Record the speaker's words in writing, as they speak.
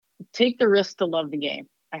take the risk to love the game.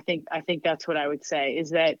 I think that's what I would say,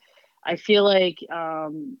 is that I feel like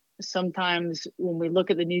sometimes when we look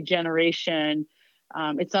at the new generation,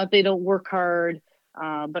 it's not they don't work hard,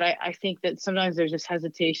 but I think that sometimes there's this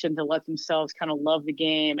hesitation to let themselves kind of love the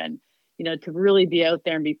game, and to really be out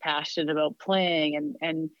there and be passionate about playing.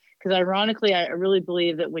 And because ironically, I really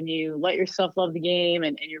believe that when you let yourself love the game,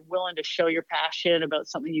 and you're willing to show your passion about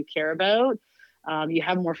something you care about, you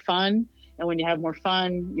have more fun. And when you have more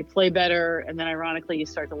fun, you play better, and then ironically, you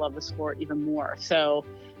start to love the sport even more. So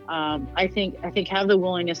I think have the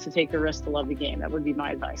willingness to take the risk to love the game. That would be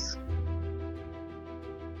my advice.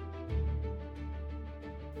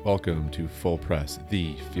 Welcome to Full Press,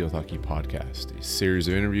 the Field Hockey Podcast, a series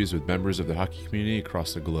of interviews with members of the hockey community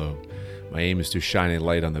across the globe. My aim is to shine a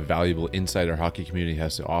light on the valuable insight our hockey community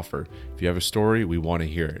has to offer. If you have a story, we want to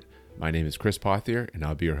hear it. My name is Chris Pothier, and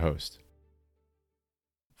I'll be your host.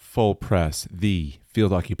 Full Press, the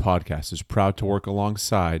Field Hockey Podcast, is proud to work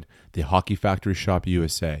alongside the Hockey Factory Shop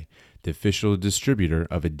USA, the official distributor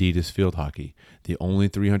of Adidas Field Hockey, the only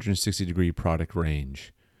 360-degree product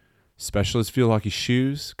range. Specialist field hockey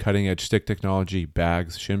shoes, cutting-edge stick technology,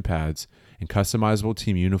 bags, shin pads, and customizable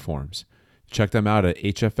team uniforms. Check them out at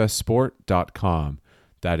hfssport.com.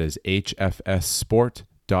 That is hfssport.com.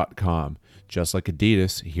 Just like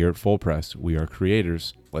Adidas, here at Full Press, we are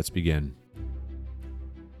creators. Let's begin.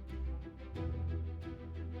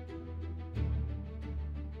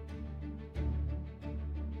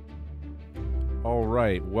 All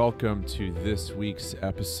right, welcome to this week's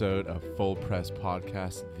episode of Full Press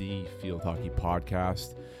Podcast, the Field Hockey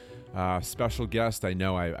Podcast. Special guest. I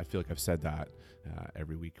know I feel like I've said that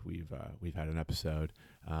every week we've had an episode,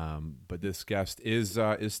 but this guest is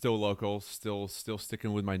still local, still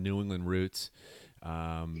sticking with my New England roots.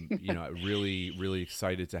 Really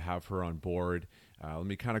excited to have her on board. Let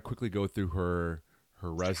me kind of quickly go through her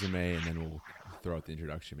resume, and then we'll throw out the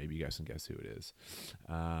introduction. Maybe you guys can guess who it is.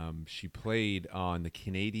 She played on the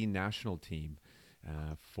Canadian national team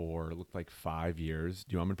for, it looked like 5 years.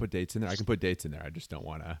 Do you want me to put dates in there? I can put dates in there. I just don't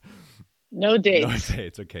want to. No dates. No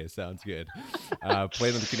dates. Okay, sounds good.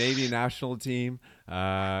 Played on the Canadian national team,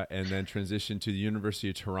 and then transitioned to the University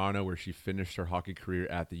of Toronto, where she finished her hockey career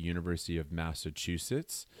at the University of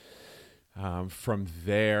Massachusetts. From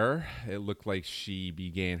there, it looked like she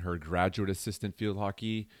began her graduate assistant field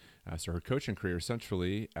hockey, so her coaching career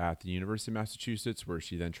essentially at the University of Massachusetts, where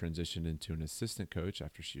she then transitioned into an assistant coach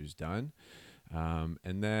after she was done.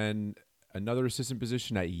 And then another assistant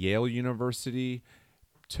position at Yale University,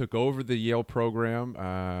 took over the Yale program,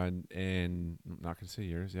 and I'm not going to say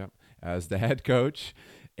years, as the head coach,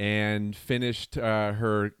 and finished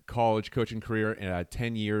her college coaching career at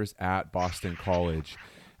 10 years at Boston College.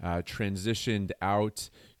 Transitioned out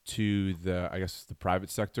to the private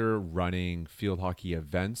sector, running field hockey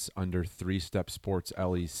events under Three Step Sports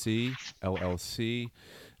LLC.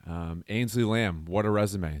 Ainslee Lamb, what a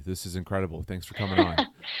resume. This is incredible. Thanks for coming on.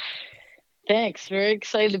 Thanks. Very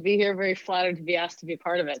excited to be here. Very flattered to be asked to be a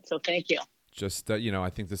part of it. So thank you. Just I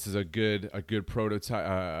think this is a good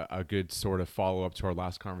prototype, a good sort of follow up to our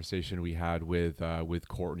last conversation we had with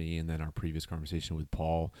Courtney, and then our previous conversation with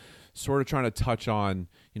Paul. Sort of trying to touch on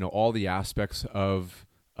all the aspects of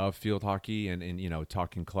field hockey and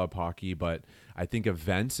talking club hockey, but I think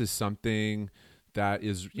events is something that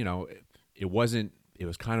is it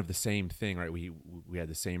was kind of the same thing, right? We had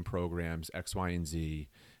the same programs X, Y, and Z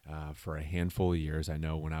for a handful of years. I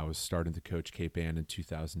know when I was starting to coach Cape Ann in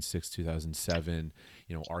 2006, 2007,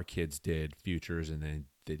 our kids did futures, and then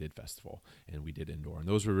they did festival, and we did indoor, and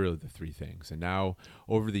those were really the three things. And now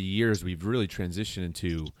over the years, we've really transitioned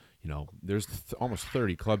into there's almost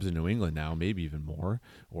 30 clubs in New England now, maybe even more,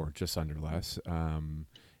 or just under less.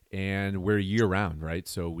 And we're year round, right?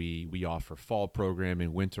 So we offer fall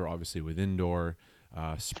programming, winter obviously with indoor.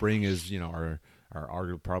 Spring is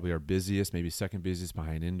probably our busiest, maybe second busiest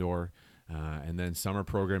behind indoor, and then summer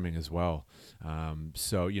programming as well.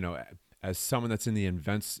 So as someone that's in the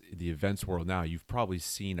events world now, you've probably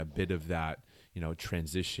seen a bit of that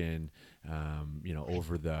transition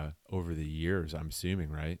over the years, I'm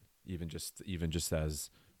assuming, right? Even just as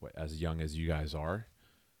young as you guys are.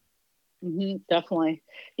 Mm-hmm, definitely.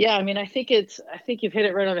 Yeah. I mean, I think you've hit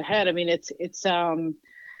it right on the head. I mean, it's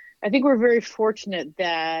I think we're very fortunate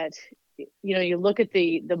that, you look at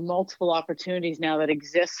the multiple opportunities now that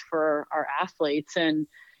exist for our athletes, and,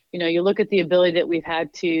 you look at the ability that we've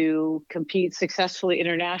had to compete successfully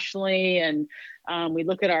internationally, and we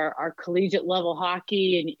look at our collegiate level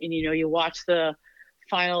hockey, and you watch the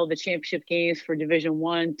final of the championship games for Division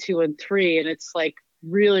 1, 2, and 3, and it's like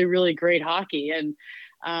really, really great hockey. And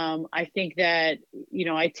I think that,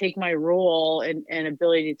 I take my role and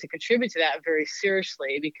ability to contribute to that very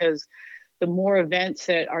seriously, because the more events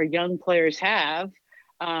that our young players have,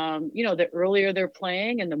 the earlier they're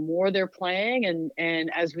playing and the more they're playing.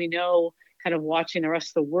 And as we know, kind of watching the rest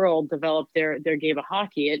of the world develop their game of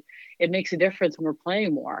hockey, it makes a difference when we're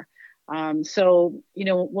playing more. So,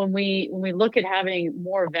 when we look at having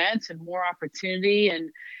more events and more opportunity, and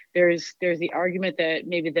there's the argument that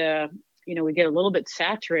maybe we get a little bit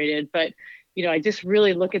saturated, but I just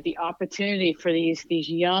really look at the opportunity for these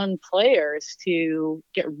young players to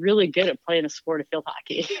get really good at playing the sport of field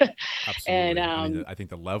hockey. And Absolutely. I mean, I think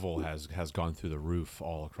the level has gone through the roof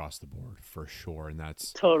all across the board for sure. And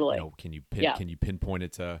that's, totally. Yeah. can you pinpoint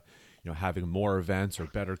it to, having more events or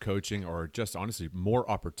better coaching or just honestly more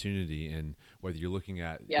opportunity in whether you're looking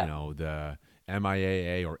at, Yeah. the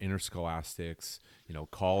MIAA or interscholastics,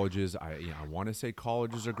 colleges. I want to say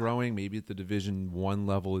colleges are growing. Maybe at the Division 1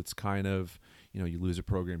 level, it's kind of, you lose a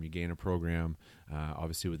program, you gain a program.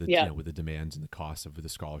 Obviously, with the Yeah. with the demands and the costs of the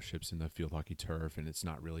scholarships and the field hockey turf, and it's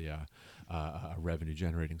not really a revenue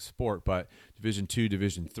generating sport. But Division 2,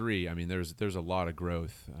 Division 3, I mean, there's a lot of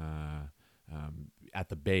growth at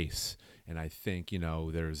the base, and I think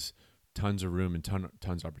there's tons of room and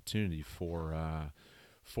tons of opportunity for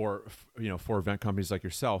event companies like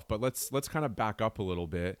yourself. But let's kind of back up a little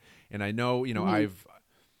bit. And I know Mhm.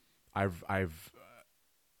 I've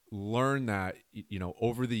learned that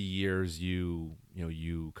over the years you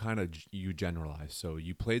kind of you generalize. So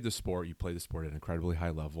you played the sport at an incredibly high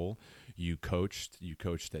level. You coached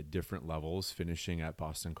at different levels, finishing at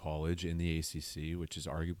Boston College in the ACC, which is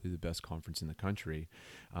arguably the best conference in the country.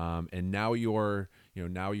 And now you're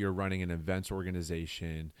running an events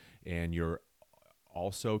organization, and you're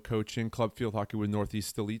also coaching club field hockey with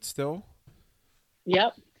Northeast Elite still.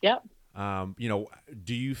 Yep. Yep. You know,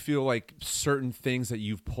 do you feel like certain things that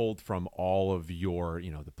you've pulled from all of your,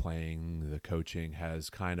 the playing, the coaching has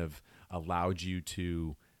kind of allowed you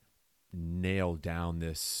to nail down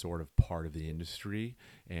this sort of part of the industry?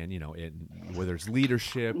 And, whether it's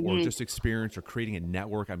leadership or Mhm. just experience or creating a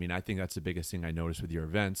network. I mean, I think that's the biggest thing I noticed with your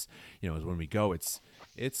events, is when we go, it's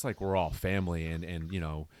like we're all family, and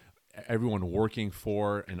everyone working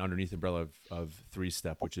for and underneath the umbrella of Three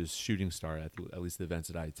Step, which is Shooting Star, at least the events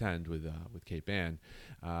that I attend with Cape Ann.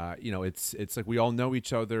 It's like we all know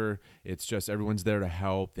each other. It's just everyone's there to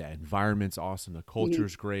help. The environment's awesome. The Mhm.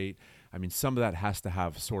 culture's great. I mean, some of that has to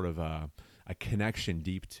have sort of a connection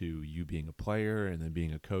deep to you being a player and then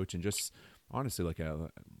being a coach, and just honestly like an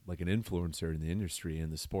influencer in the industry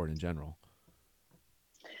and the sport in general.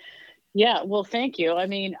 Yeah, well, thank you. I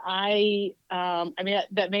mean,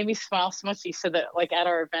 that made me smile so much. You said that, like, at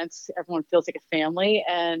our events, everyone feels like a family,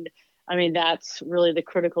 and I mean, that's really the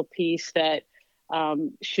critical piece that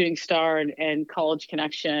Shooting Star and College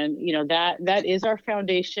Connection, that is our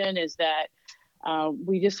foundation. Is that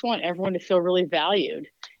we just want everyone to feel really valued,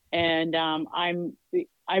 and I'm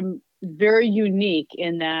very unique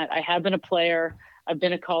in that I have been a player. I've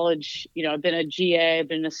been a college, I've been a GA, I've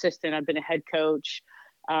been an assistant, I've been a head coach.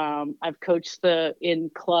 I've coached in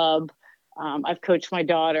club. I've coached my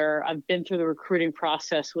daughter. I've been through the recruiting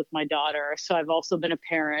process with my daughter. So I've also been a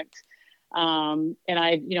parent. And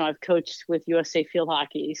I've coached with USA Field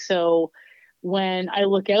Hockey. So when I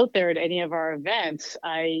look out there at any of our events,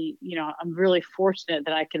 I'm really fortunate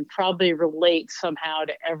that I can probably relate somehow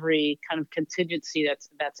to every kind of contingency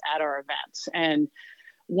that's at our events. And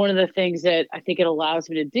one of the things that I think it allows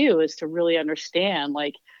me to do is to really understand,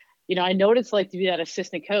 like, I know what it's like to be that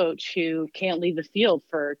assistant coach who can't leave the field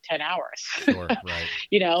for 10 hours, Sure, right.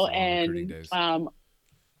 Some long recruiting and days.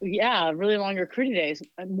 yeah, really long recruiting days.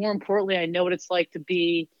 And more importantly, I know what it's like to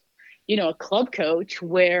be, a club coach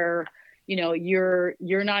where, you're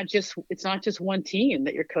not just, it's not just one team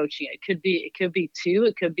that you're coaching. It could be two,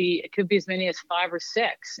 it could be as many as five or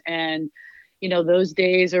six. And, those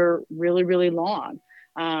days are really, really long.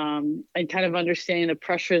 And kind of understanding the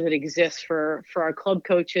pressure that exists for our club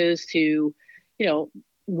coaches to,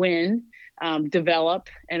 win, develop,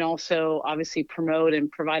 and also obviously promote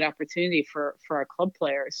and provide opportunity for our club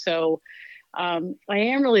players. So I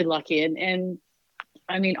am really lucky, and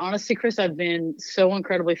I mean, honestly, Chris, I've been so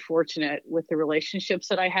incredibly fortunate with the relationships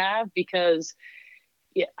that I have, because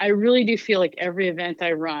yeah, I really do feel like every event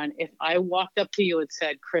I run, if I walked up to you and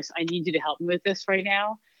said, Chris, I need you to help me with this right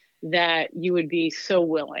now, that you would be so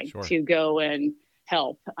willing Sure. to go and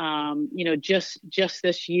help. Just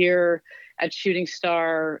this year at Shooting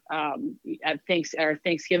Star, at our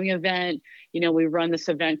Thanksgiving event, we run this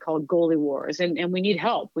event called Goalie Wars, and we need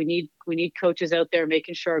help. We need coaches out there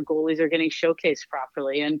making sure our goalies are getting showcased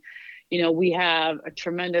properly. And we have a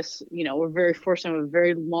tremendous, we're very fortunate with a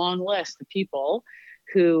very long list of people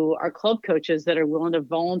who are club coaches that are willing to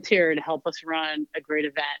volunteer to help us run a great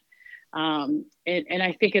event. And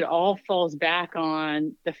I think it all falls back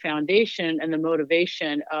on the foundation and the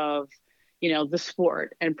motivation of, the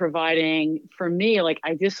sport, and providing, for me, like,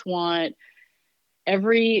 I just want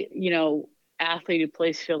every, athlete who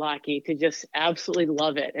plays field hockey to just absolutely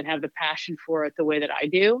love it and have the passion for it the way that I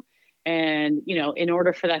do. And, in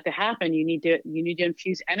order for that to happen, you need to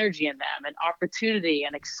infuse energy in them, and opportunity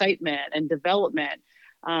and excitement and development.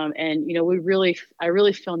 And, I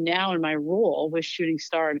really feel now in my role with Shooting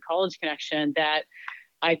Star and College Connection that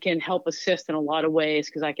I can help assist in a lot of ways,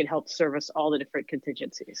 because I can help service all the different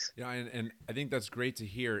contingencies. Yeah, and I think that's great to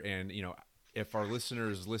hear. And if our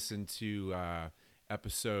listeners listen to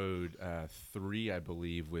episode 3, I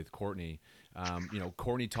believe, with Courtney,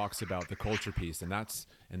 Courtney talks about the culture piece, and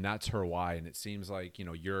that's her why. And it seems like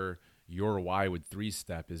your why with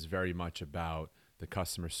 3-Step is very much about the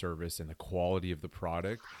customer service and the quality of the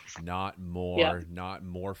product, not Yeah.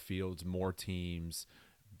 more fields, more teams,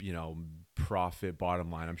 profit, bottom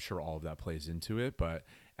line. I'm sure all of that plays into it, but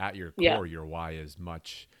at your Yeah. core, your why is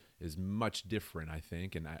much different, I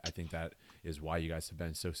think. And I think that is why you guys have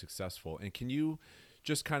been so successful. And can you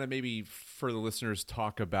just kind of maybe for the listeners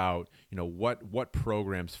talk about, what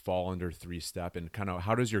programs fall under 3-Step, and kind of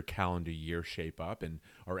how does your calendar year shape up, and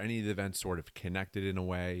are any of the events sort of connected in a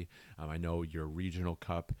way? I know your regional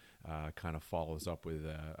cup kind of follows up with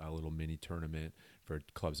a little mini tournament for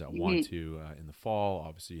clubs that want Mhm. to in the fall.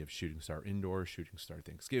 Obviously, you have Shooting Star Indoor, Shooting Star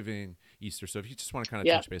Thanksgiving, Easter. So if you just want to kind of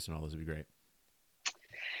Yeah. touch base on all those, it'd be great.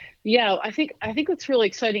 Yeah, I think what's really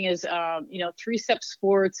exciting is, 3-Step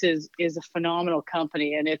Sports is a phenomenal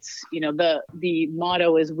company, and it's, the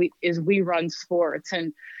motto is we run sports.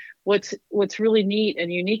 And what's really neat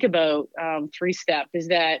and unique about 3-Step is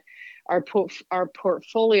that our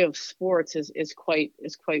portfolio of sports is quite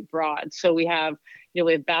broad. So we have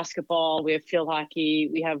basketball, we have field hockey,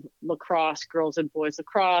 we have lacrosse, girls and boys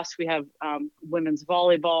lacrosse, we have women's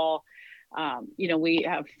volleyball, we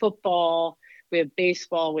have football, we have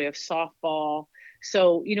baseball, we have softball.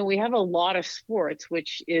 So, we have a lot of sports,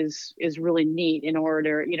 which is really neat. In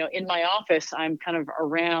order, in my office, I'm kind of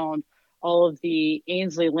around all of the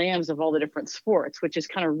Ainslie Lambs of all the different sports, which is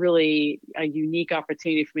kind of really a unique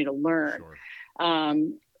opportunity for me to learn. Sure.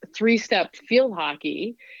 Um, 3-Step Field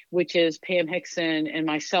Hockey, which is Pam Hickson and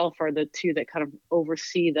myself, are the two that kind of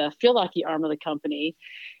oversee the field hockey arm of the company.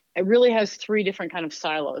 It really has three different kind of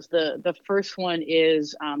silos. The first one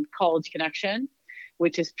is College Connection,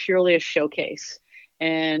 which is purely a showcase.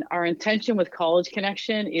 And our intention with College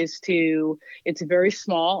Connection it's very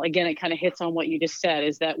small. Again, it kind of hits on what you just said,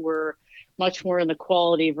 is that we're much more in the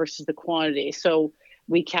quality versus the quantity. So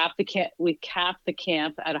we cap the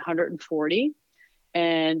camp at 140.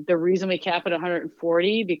 And the reason we cap it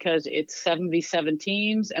 140, because it's 7v7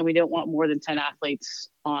 teams, and we don't want more than 10 athletes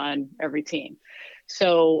on every team.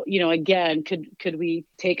 So, again, could we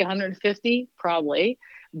take 150? Probably,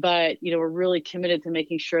 but we're really committed to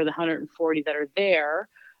making sure the 140 that are there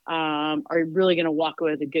are really going to walk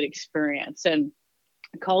away with a good experience. And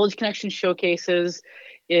College Connection Showcases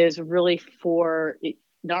is really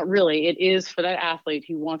not really, it is for that athlete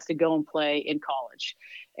who wants to go and play in college.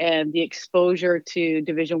 And the exposure to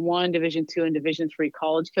Division I, Division II, and Division III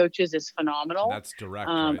college coaches is And phenomenal. that's direct,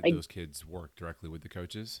 right? I Those kids work directly with the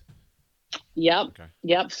coaches. Yep. Okay.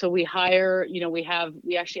 Yep. So we hire,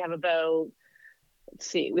 we actually have about, let's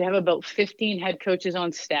see, we have about 15 head coaches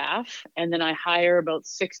on staff. And then I hire about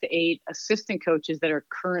 6 to 8 assistant coaches that are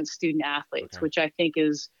current student athletes, Okay. which I think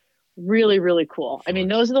is really, really cool. I mean,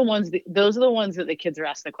 Sure. those are the ones that the kids are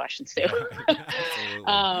asking the questions to. Yeah, absolutely.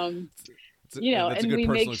 um, That's a and good we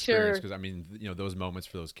personal make experience, sure because I mean, those moments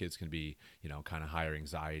for those kids can be, kind of higher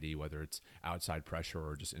anxiety, whether it's outside pressure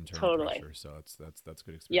or just internal totally. pressure. So that's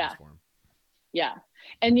good experience Yeah. for them. Yeah.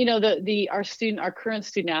 And our current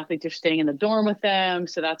student athletes are staying in the dorm with them.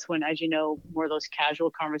 So that's when, as you know, more of those casual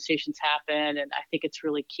conversations happen. And I think it's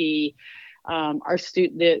really key.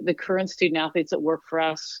 The current student athletes that work for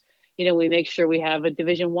us, we make sure we have a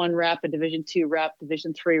Division I rep, a Division II rep,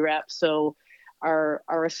 Division III rep. So our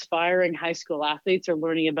aspiring high school athletes are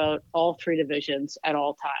learning about all three divisions at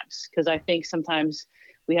all times. Because I think sometimes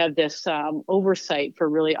we have this oversight for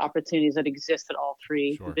really opportunities that exist at all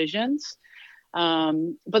three Sure. divisions.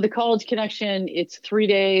 But the College Connection, it's 3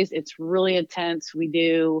 days. It's really intense.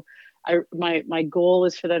 My goal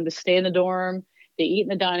is for them to stay in the dorm. They eat in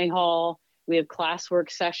the dining hall. We have classwork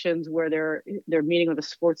sessions where they're meeting with a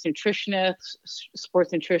sports nutritionist,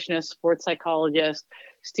 sports psychologist,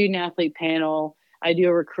 student athlete panel. I do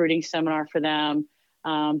a recruiting seminar for them.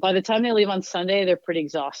 By the time they leave on Sunday, they're pretty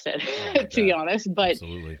exhausted, Oh, I to be bet. honest. But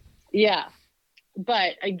Absolutely. yeah,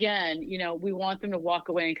 but again, we want them to walk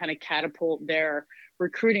away and kind of catapult their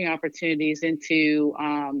recruiting opportunities into,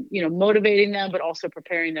 motivating them, but also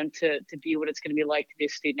preparing them to be what it's going to be like to be a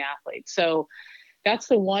student athlete. So that's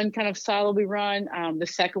the one kind of silo we run. The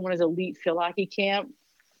second one is elite field hockey camp,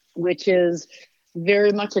 which is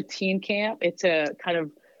very much a team camp. It's a kind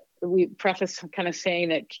of, we preface kind of saying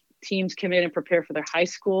that teams come in and prepare for their high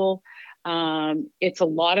school. It's a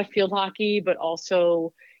lot of field hockey, but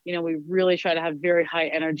also, we really try to have very high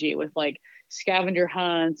energy with like scavenger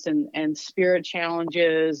hunts and spirit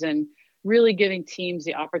challenges, and really giving teams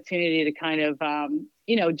the opportunity to kind of,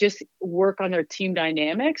 just work on their team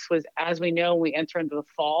dynamics, was, as we know, when we enter into the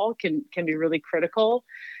fall, can be really critical.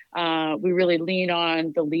 We really lean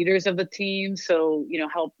on the leaders of the team. So,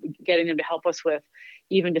 help getting them to help us with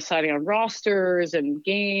even deciding on rosters and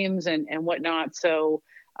games and whatnot. So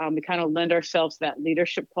we kind of lend ourselves to that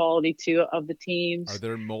leadership quality too of the Are teams.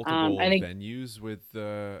 there I multiple think, venues with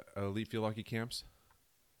elite field hockey camps?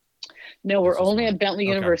 no, It's we're just only one. at Bentley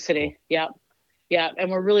Okay, cool. University. Yeah. Yeah.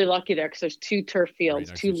 And we're really lucky there because there's two turf Right fields,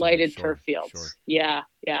 next to two each other. lighted turf Sure, sure. fields. Yeah.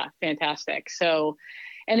 Yeah. Fantastic. So,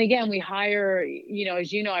 and again, we hire,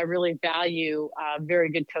 as you know, I really value very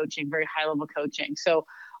good coaching, very high level coaching. So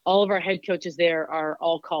all of our head coaches there are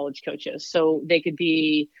all college coaches. So they could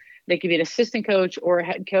be an assistant coach or a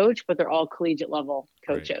head coach, but they're all collegiate level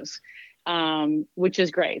Right. coaches, which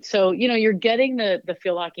is great. So, you're getting the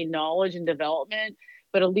field hockey knowledge and development,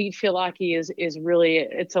 but elite field hockey is really,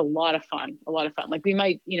 it's a lot of fun, a lot of fun. Like we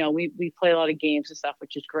might, we play a lot of games and stuff,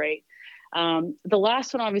 which is great. The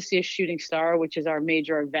last one obviously is Shooting Star, which is our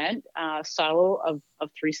major event, silo of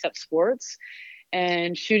three-step sports.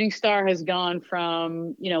 And Shooting Star has gone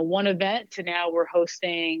from, one event to now we're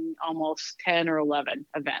hosting almost 10 or 11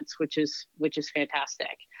 events, which is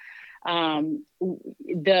fantastic.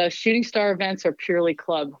 The Shooting Star events are purely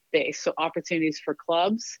club based, so opportunities for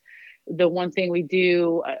clubs. The one thing we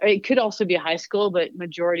do, it could also be a high school, but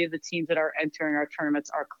majority of the teams that are entering our tournaments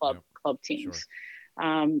are Yep. club Sure. teams.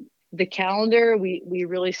 The calendar, we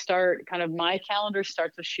really start, kind of my calendar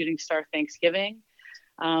starts with Shooting Star Thanksgiving.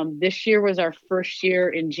 This year was our first year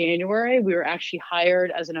in January. We were actually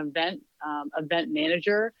hired as an event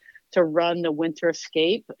manager to run the Winter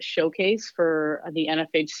Escape showcase for the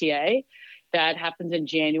NFHCA. That happens in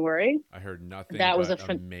January. I heard nothing That was but a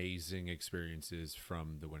fun. amazing experiences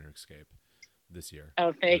from the Winter Escape this year. Oh,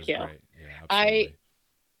 It thank was you. great. Yeah, I absolutely.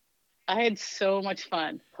 I had so much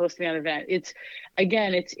fun hosting that event.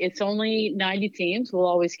 It's only 90 teams. We'll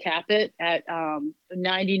always cap it at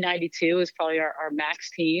 90, 92 is probably our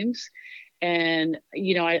max teams. And,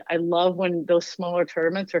 I love when those smaller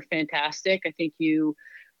tournaments are fantastic. I think you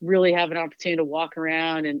really have an opportunity to walk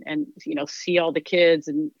around and see all the kids.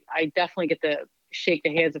 And I definitely get to shake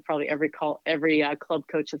the hands of probably every club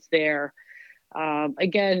coach that's there.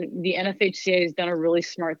 Again, the NFHCA has done a really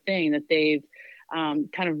smart thing that they've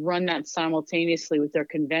kind of run that simultaneously with their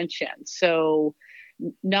convention. So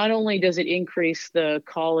not only does it increase the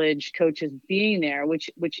college coaches being there, which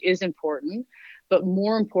is important, but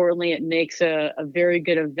more importantly, it makes a very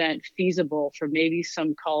good event feasible for maybe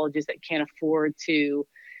some colleges that can't afford to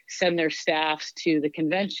send their staffs to the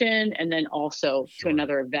convention and then also to Sure.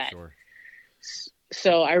 another event. Sure.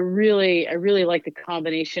 So I really like the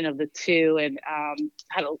combination of the two, and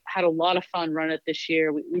had a lot of fun running it this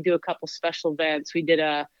year. We do a couple special events. We did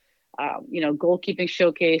a goalkeeping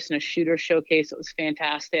showcase and a shooter showcase. It was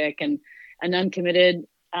fantastic, and an uncommitted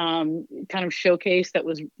kind of showcase that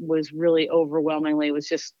was really overwhelmingly, was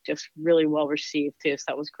just really well received too. So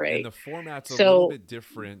that was And great. the format's a little So bit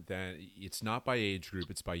different than it's not by age group,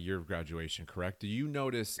 it's by year of graduation, correct? Do you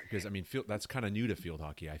notice, because I mean that's kind of new to field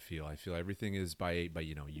hockey, I feel everything is by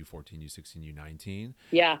U14, U16, U19.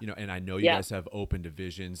 yeah, And I know you yeah. guys have open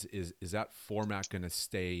divisions. Is that format going to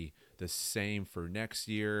stay the same for next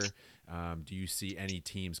year? Do you see any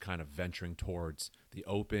teams kind of venturing towards the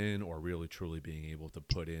open, or really truly being able to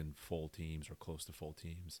put in full teams or close to full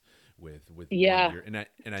teams with one Yeah, year?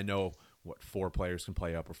 And I know what, four players can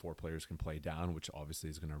play up or four players can play down, which obviously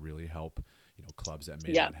is going to really help clubs that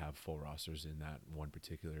may yeah, not have full rosters in that one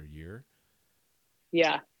particular year.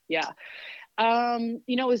 yeah, yeah.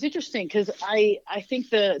 It was interesting because I think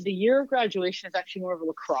the year of graduation is actually more of a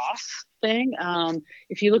lacrosse thing.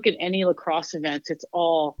 If you look at any lacrosse events, it's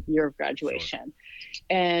all year of Sure. graduation.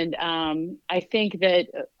 And I think that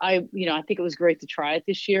I think it was great to try it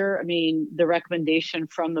this year. I mean, the recommendation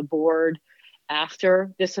from the board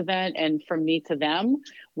after this event and from me to them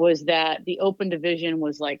was that the open division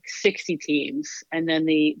was like 60 teams, and then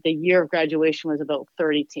the year of graduation was about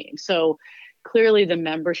 30 teams. So clearly the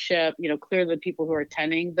membership, clearly the people who are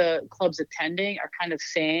attending, the clubs attending are kind of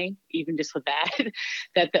saying, even just with that,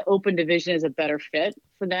 that the open division is a better fit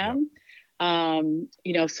for Yep. them.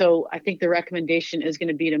 So I think the recommendation is going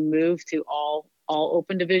to be to move to all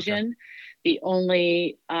open Okay. division. The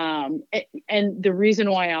only and the reason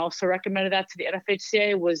why I also recommended that to the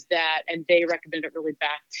NFHCA was that, and they recommended it really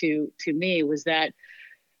back to me, was that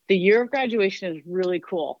the year of graduation is really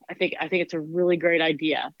cool. I think it's a really great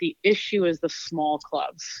idea. The issue is the small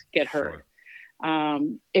clubs get hurt. Sure.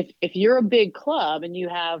 If you're a big club and you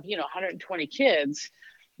have 120 kids,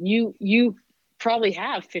 you probably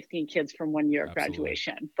have 15 kids from one year of Absolutely.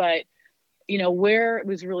 graduation. But where it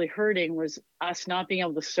was really hurting was us not being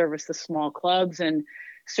able to service the small clubs. And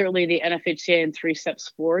certainly the NFHCA and Three Step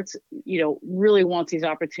Sports, really wants these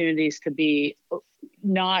opportunities to be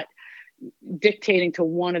not dictating to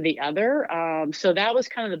one or the other. So that was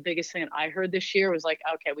kind of the biggest thing that I heard this year was like,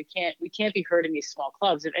 okay, we can't be hurting these small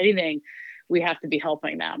clubs. If anything, we have to be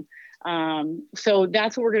helping them. So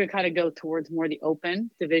that's what we're going to kind of go towards, more the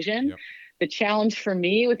open division. Yep. The challenge for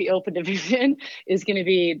me with the open division is going to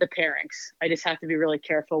be the pairings. I just have to be really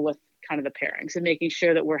careful with kind of the pairings and making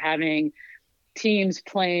sure that we're having teams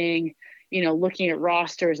playing, looking at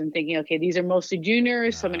rosters and thinking, okay, these are mostly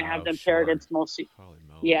juniors, so I'm going to have Oh, them pair sure. against mostly, Holy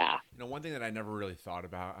moly. yeah, One thing that I never really thought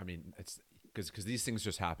about, I mean, it's because these things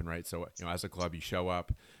just happen, right? So, as a club, you show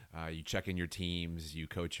up, you check in your teams, you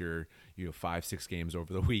coach your, 5, 6 games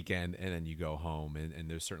over the weekend, and then you go home. And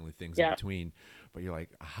there's certainly things in yeah, between. But you're like,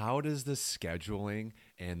 how does the scheduling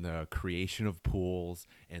and the creation of pools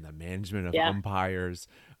and the management of yeah, umpires,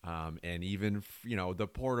 and even, the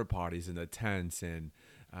porta potties and the tents and,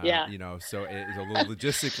 yeah, so it's a little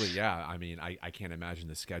logistically, yeah. I mean, I can't imagine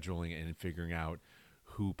the scheduling and figuring out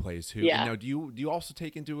who plays who. And yeah. now, do you also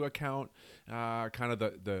take into account kind of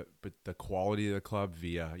the quality of the club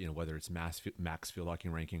via whether it's Max Field Hockey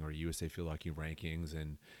Ranking or USA Field Hockey Rankings,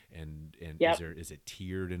 and Yep. is it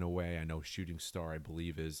tiered in a way? I know Shooting Star, I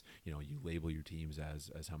believe, is you label your teams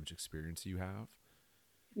as how much experience you have.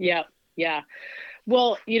 Yep. Yeah.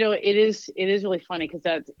 Well, it is really funny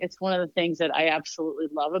because it's one of the things that I absolutely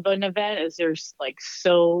love about an event is there's like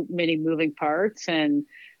so many moving parts, and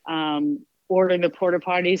ordering the porta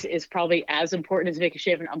potties is probably as important as making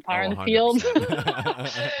sure you have an umpire Oh, in the field.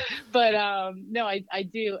 100%. But no, I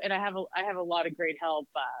do, and I have a lot of great help,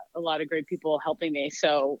 a lot of great people helping me.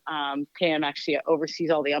 So Pam actually oversees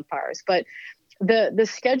all the umpires, but the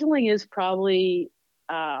scheduling is probably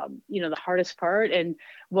the hardest part. And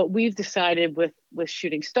what we've decided with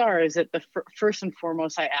Shooting Star is that the first and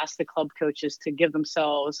foremost, I ask the club coaches to give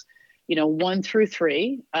themselves 1 through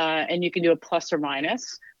 3, and you can do a plus or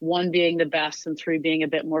minus, 1 being the best and 3 being a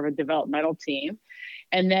bit more of a developmental team.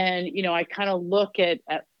 And then I kind of look at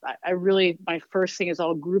I really, my first thing is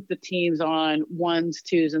I'll group the teams on 1s,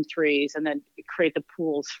 2s, and 3s, and then create the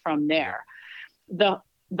pools from Yep. there.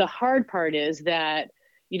 The hard part is that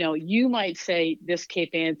you might say this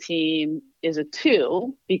Cape Ann team is a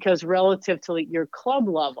 2 because relative to your club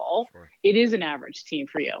level, Sure. it is an average team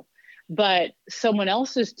for you. But someone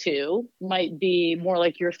else's 2 might be more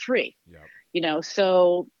like your 3. Yep.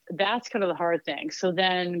 So that's kind of the hard thing. So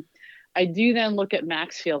then I do then look at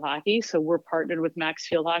Max Field Hockey. So we're partnered with Max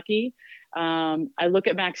Field Hockey. I look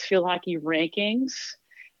at Max Field Hockey rankings,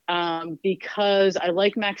 because I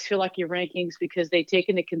like Max Field Hockey rankings because they take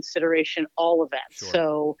into consideration all events. Sure.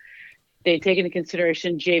 So they take into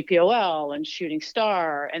consideration JPOL and Shooting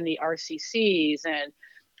Star and the RCCs,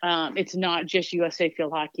 and it's not just USA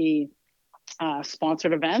Field Hockey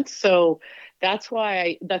sponsored events. So that's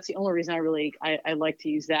the only reason I like to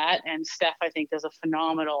use that. And Steph, I think, does a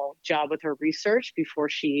phenomenal job with her research before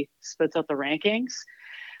she spits out the rankings.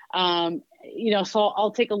 So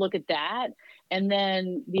I'll take a look at that. And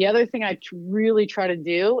then the other thing I really try to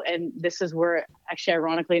do, and this is where actually,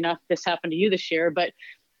 ironically enough, this happened to you this year, but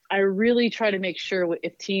I really try to make sure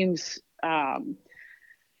if teams,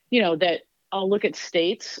 that I'll look at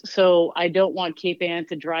states. So I don't want Cape Ann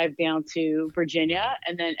to drive down to Virginia Right.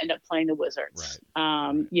 and then end up playing the Right. Wizards.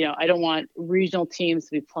 Right. I don't want regional teams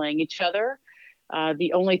to be playing each other.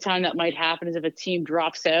 The only time that might happen is if a team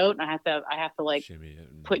drops out and I have to like Shimmy it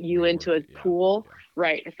and put you into rework a it. Yeah. pool, Yeah.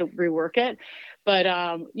 right? I have to rework it. But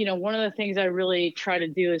one of the things I really try to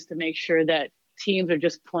do is to make sure that teams are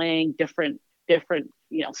just playing different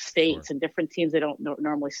Sure. states and different teams they don't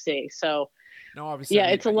normally see. So No, obviously, I yeah,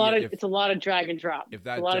 mean, it's a lot yeah, of it's a lot of drag and drop. if It's a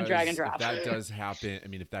that lot of drag and does if drop. that does happen, I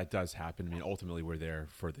mean, if that does happen, I mean, ultimately we're there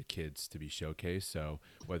for the kids to be showcased. So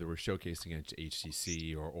whether we're showcasing against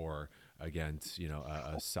HCC or against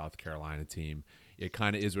a South Carolina team, it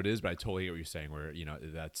kind of is what it is. But I totally get what you're saying. Where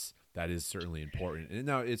that is certainly important. And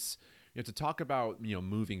now it's to talk about,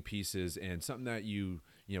 moving pieces and something that you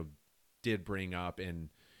did bring up, and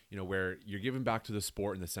where you're giving back to the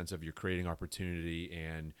sport in the sense of you're creating opportunity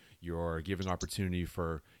and you're giving opportunity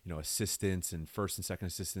for, assistants and first and second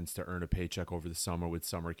assistants to earn a paycheck over the summer with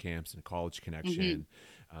summer camps and college Hmm. connection.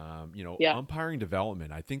 Yeah. Umpiring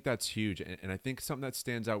development, I think that's huge. And I think something that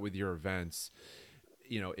stands out with your events,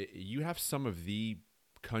 you have some of the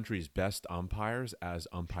country's best umpires as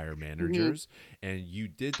umpire Hmm. managers, and you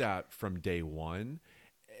did that from day one.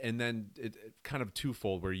 And then it kind of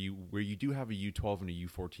twofold, where you do have a U12 and a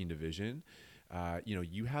U14 division.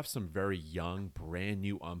 You have some very young, brand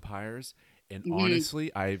new umpires, and Hmm.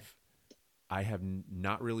 honestly, I have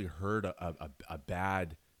not really heard a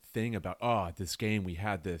bad thing about, this game we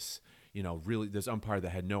had this, really this umpire that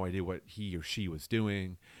had no idea what he or she was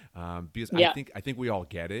doing, because I Yeah. think I think we all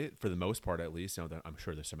get it for the most part, at least. I'm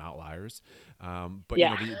sure there's some outliers, but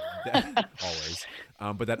Yeah. the always,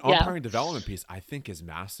 but that Yeah. umpiring development piece I think is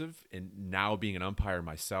massive. And now being an umpire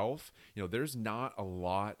myself, there's not a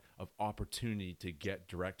lot of opportunity to get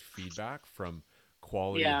direct feedback from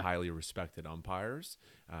quality, Yeah. highly respected umpires.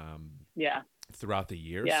 Um, Yeah. Throughout the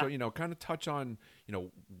year. So, Yeah. kind of touch on,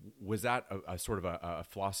 was that a sort of a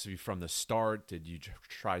philosophy from the start? Did you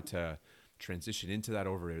try to transition into that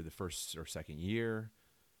over the first or second year?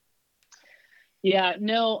 Yeah,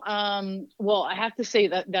 no. Well, I have to say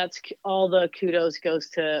that all the kudos goes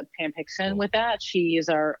to Pam Hickson Cool. with that. She is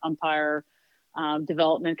our umpire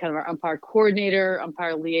development, kind of our umpire coordinator,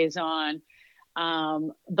 umpire liaison.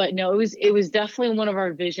 But no, it was definitely one of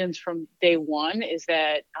our visions from day one, is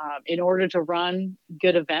that in order to run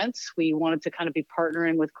good events, we wanted to kind of be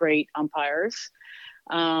partnering with great umpires.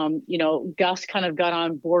 Gus kind of got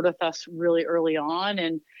on board with us really early on.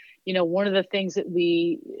 And, one of the things that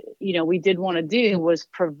we did want to do was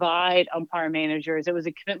provide umpire managers. It was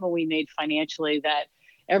a commitment we made financially that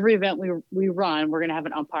every event we run, we're going to have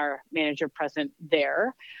an umpire manager present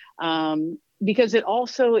there. Because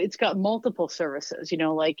it's got multiple services,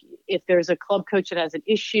 like if there's a club coach that has an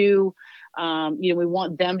issue, we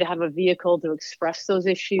want them to have a vehicle to express those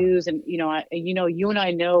issues. And you and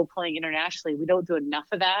I know, playing internationally, we don't do enough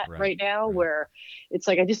of that Right. right now. Right. Where it's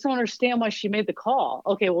like, I just don't understand why she made the call.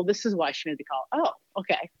 Okay, well, this is why she made the call. Oh,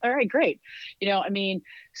 okay, all right, great. I mean,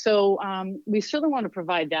 so we certainly want to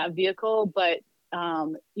provide that vehicle, but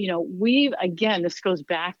we've, again, this goes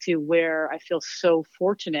back to where I feel so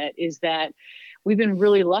fortunate, is that we've been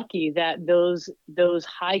really lucky that those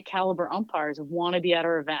high caliber umpires want to be at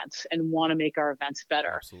our events and want to make our events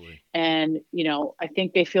better. Absolutely. And I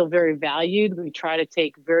think they feel very valued. We try to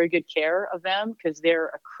take very good care of them because they're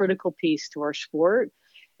a critical piece to our sport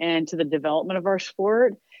and to the development of our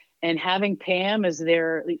sport. And having Pam as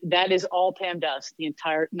that is all Pam does, the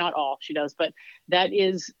entire, not all she does, but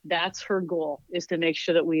that's her goal, is to make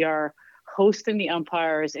sure that we are hosting the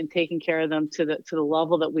umpires and taking care of them to the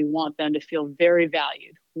level that we want them to feel very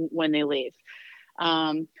valued when they leave.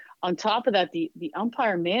 Um, on top of that, the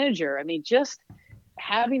umpire manager, I mean, just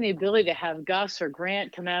having the ability to have Gus or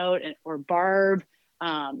Grant come out, or Barb,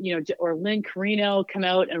 or Lynn Carino come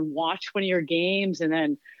out and watch one of your games, and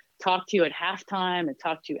then talk to you at halftime and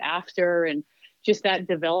talk to you after. And just that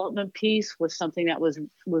development piece was something that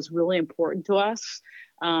was really important to us.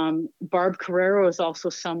 Barb Carrero is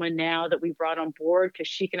also someone now that we brought on board, because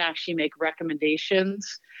she can actually make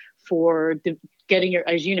recommendations for getting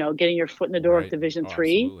your foot in the door of Right. Division Oh,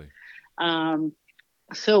 Three. absolutely. Um,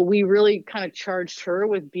 so we really kind of charged her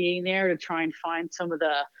with being there to try and find some of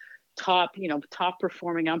the top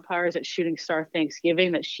performing umpires at Shooting Star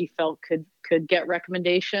Thanksgiving that she felt could get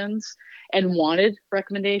recommendations and wanted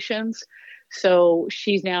recommendations. So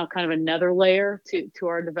she's now kind of another layer to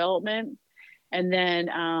our development. And then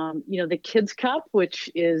the Kids Cup, which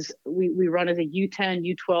is we run as a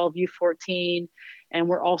U10, U12, U14, and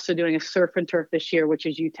we're also doing a surf and turf this year, which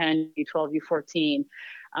is U10, U12,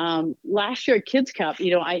 U14. Last year at Kids Cup,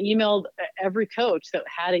 I emailed every coach that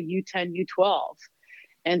had a U10, U12,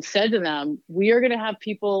 and said to them, we are going to have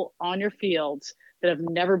people on your fields that have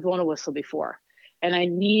never blown a whistle before. And I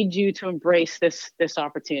need you to embrace this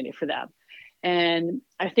opportunity for them. And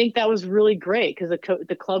I think that was really great, because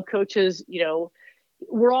the club coaches,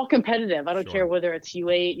 we're all competitive. I don't care Sure. whether it's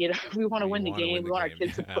U8, we want to We win the want to game. win We the want our game.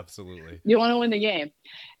 kids to put, Absolutely. you want to win the game.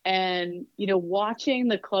 And, watching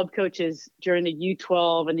the club coaches during the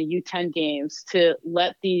U12 and the U10 games to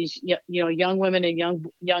let these, young women and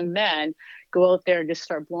young men go out there and just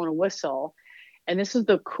start blowing a whistle. And this is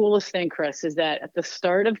the coolest thing, Chris, is that at the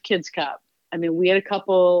start of Kids Cup, I mean, we had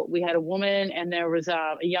a woman, and there was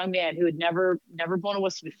a young man who had never blown a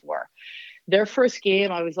whistle before. Their first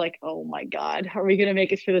game, I was like, oh my God, are we going to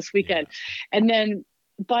make it through this Yeah. weekend? And then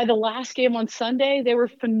by the last game on Sunday, they were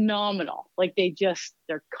phenomenal. Like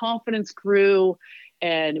their confidence grew.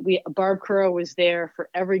 And Barb Currow was there for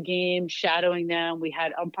every game, shadowing them. We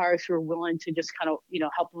had umpires who were willing to just kind of,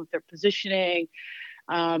 help them with their positioning.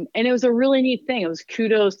 And it was a really neat thing. It was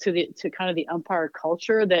kudos to kind of the umpire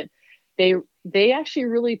culture that they they actually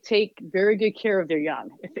really take very good care of their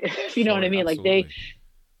young, if you know what I Sure, mean. Like absolutely.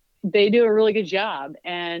 they do a really good job.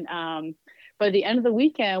 And by the end of the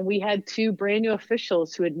weekend, we had two brand new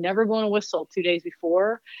officials who had never blown a whistle 2 days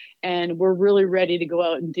before, and we're really ready to go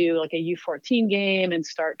out and do like a U14 game and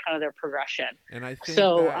start kind of their progression. And I think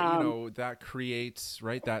So, that, that creates,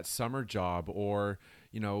 right, that summer job or,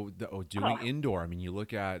 doing oh indoor. I mean, you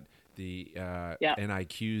look at the yeah,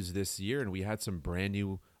 NIQs this year, and we had some brand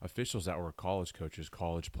new officials that were college coaches,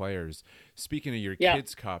 college players. Speaking of your yeah,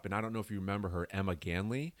 kids' cup, and I don't know if you remember her, Emma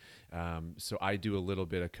Ganley. So I do a little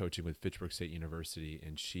bit of coaching with Fitchburg State University,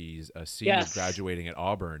 and she's a senior yes, graduating at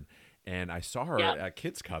Auburn. And I saw her yeah, at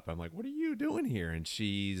Kids Cup. I'm like, "What are you doing here?" And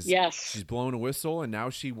she's yes, blowing a whistle, and now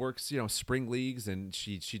she works, spring leagues, and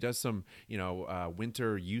she does some,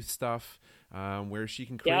 winter youth stuff, where she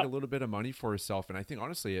can create yeah, a little bit of money for herself. And I think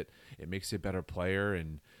honestly, it makes you a better player.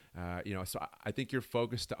 And so I think your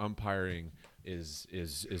focus to umpiring is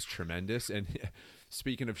tremendous. And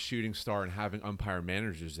speaking of shooting star and having umpire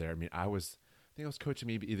managers there, I mean, I think I was coaching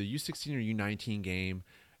maybe either U16 or U19 game.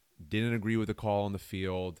 Didn't agree with the call on the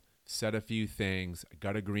field, said a few things,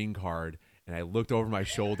 got a green card, and I looked over my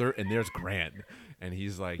shoulder and there's Grant, and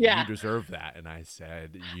he's like, "You yeah, deserve that." And I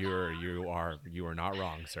said, "You are not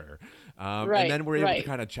wrong, sir." And right, then we're able to right,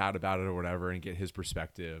 kind of chat about it or whatever and get his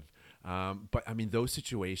perspective. But I mean, those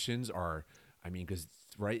situations are, I mean, because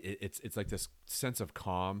right, it's like this sense of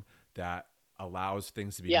calm that allows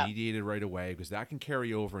things to be yeah, mediated right away, because that can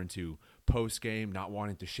carry over into post game, not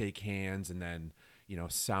wanting to shake hands, and then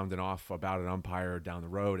sounding off about an umpire down the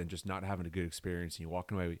road and just not having a good experience, and you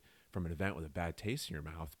walking away from an event with a bad taste in your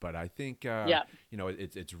mouth. But I think yeah,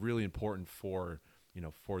 it's really important for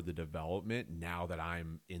for the development now that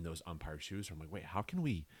I'm in those umpire shoes. I'm like, wait, how can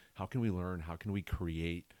we learn? How can we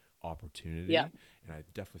create yeah, opportunity? And I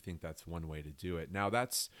definitely think that's one way to do it. Now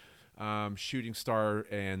that's shooting star,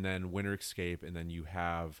 and then winter escape, and then you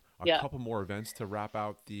have a yeah. couple more events to wrap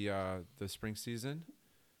out the spring season.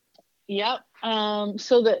 Yep.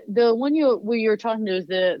 So the one you were talking to is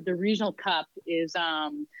the regional cup is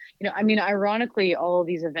I mean, ironically, all of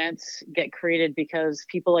these events get created because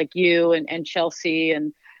people like you and Chelsea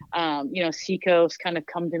and Seacoast kind of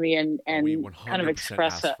come to me We and kind of 100%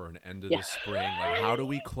 express asked a for an end of yeah, the spring. Like, how do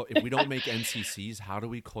we if we don't make NCCs? How do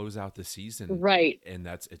we close out the season? right, And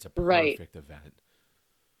it's a right. perfect event.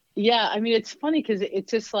 Yeah, I mean, it's funny because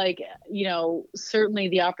it's just like, certainly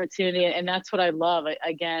the opportunity, and that's what I love.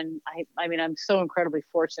 I mean, I'm so incredibly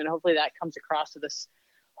fortunate. Hopefully that comes across to this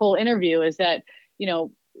whole interview is that, you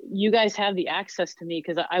know, you guys have the access to me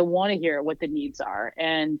because I want to hear what the needs are.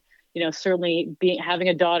 And, certainly having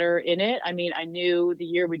a daughter in it. I mean, I knew the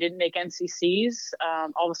year we didn't make NCCs,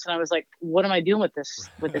 all of a sudden I was like, what am I doing with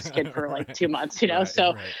this kid for like Right, 2 months, right,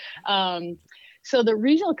 So, right. um, so the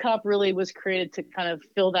regional cup really was created to kind of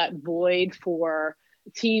fill that void for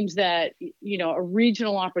teams that, a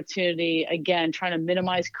regional opportunity, again, trying to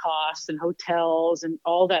minimize costs and hotels and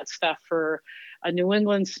all that stuff for a New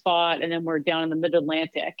England spot. And then we're down in the mid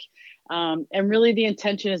Atlantic. And really the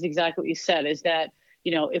intention is exactly what you said, is that,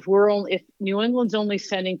 if New England's only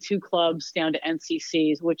sending two clubs down to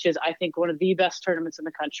NCCs, which is, I think, one of the best tournaments in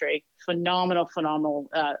the country, phenomenal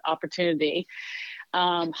opportunity,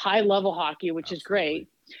 high level hockey, which is Absolutely. great.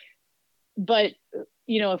 But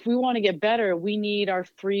if we want to get better, we need our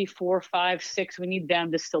three, four, five, six. We need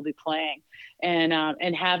them to still be playing, and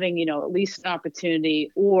having at least an opportunity,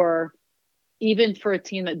 or even for a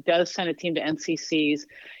team that does send a team to NCCs,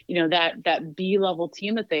 that B level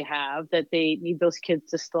team that they have, that they need those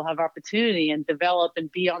kids to still have opportunity and develop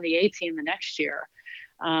and be on the A team the next year.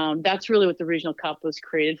 That's really what the regional cup was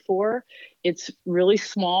created for. It's really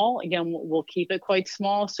small. Again, we'll keep it quite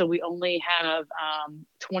small. So we only have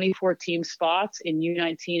 24 team spots in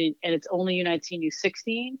U19, and it's only U19,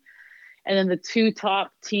 U16. And then the two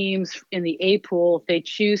top teams in the A pool, if they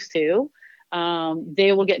choose to,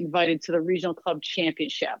 they will get invited to the regional club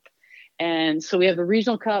championship. And so we have the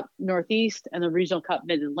regional cup Northeast and the regional cup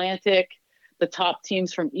Mid Atlantic. The top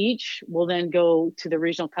teams from each will then go to the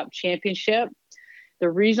regional cup championship. The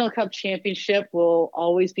Regional Cup Championship will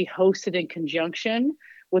always be hosted in conjunction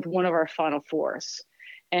with one of our Final Fours.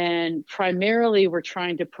 And primarily, we're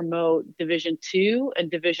trying to promote Division Two and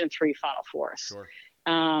Division Three Final Fours. Sure.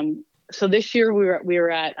 So this year we were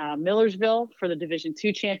at Millersville for the Division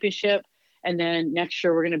Two championship, And then next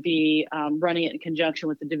year we're going to be running it in conjunction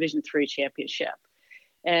with the Division 3 championship.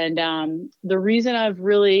 And the reason I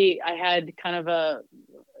had kind of a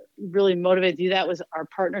really motivated to do that was our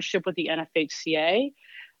partnership with the NFHCA.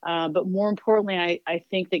 But more importantly, I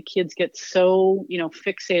think that kids get so,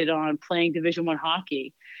 fixated on playing Division 1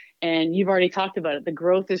 hockey. And you've already talked about it. The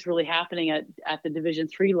growth is really happening at the Division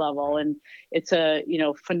 3 level, and it's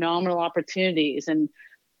phenomenal opportunities. And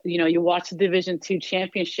you watch the Division 2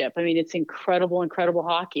 championship. I mean, it's incredible, incredible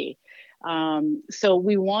hockey. So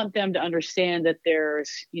we want them to understand that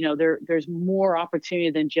there's more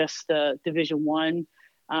opportunity than just the Division 1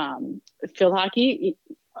 field hockey.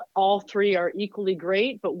 All three are equally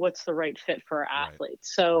great, but what's the right fit for our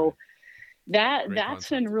athletes? So that's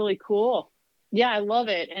been really cool. Yeah, I love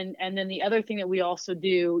it. And then the other thing that we also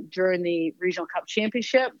do during the regional cup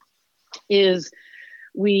championship is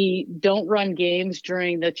we don't run games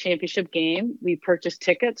during the championship game. We purchase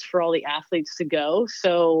tickets for all the athletes to go.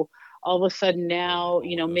 So all of a sudden now,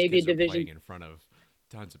 maybe a division in front of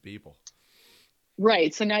tons of people.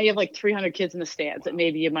 Right. So now you have like 300 kids in the stands that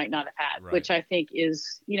maybe you might not have had, which I think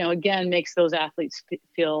is, again, makes those athletes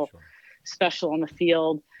feel special on the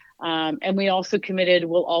field. And we also committed,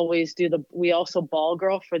 we also ball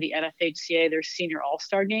girl for the NFHCA, their senior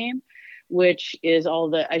all-star game, which is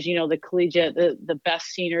as you know, the collegiate, the best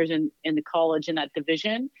seniors in the college in that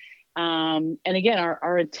division. And again,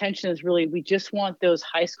 our intention is really, we just want those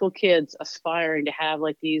high school kids aspiring to have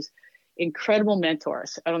like these incredible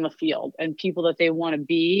mentors out on the field and people that they want to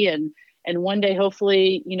be. And one day,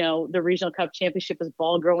 hopefully, the regional cup championship is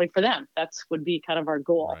ball growing for them. That's would be kind of our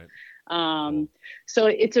goal. Right. Cool. So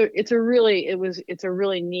it's a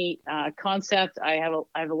really neat concept. I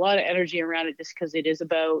have a lot of energy around it just because it is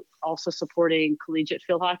about also supporting collegiate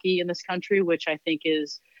field hockey in this country, which I think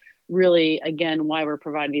is really, again, why we're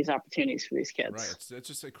providing these opportunities for these kids. Right.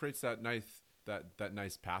 It creates that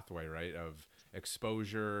nice pathway, right, of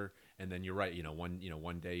exposure. And then you're right,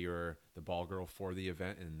 one day you're the ball girl for the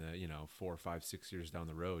event, and 4, 5, 6 years down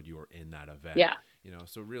the road, you are in that event. Yeah.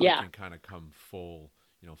 So it really can kind of come full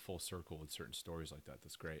circle with certain stories like that.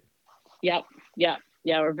 That's great. Yep. Yeah.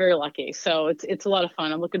 Yeah. We're very lucky. So it's a lot of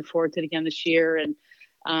fun. I'm looking forward to it again this year. And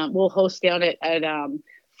we'll host down at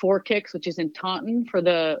Four Kicks, which is in Taunton for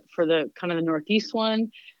the kind of the Northeast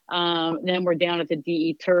one. Then we're down at the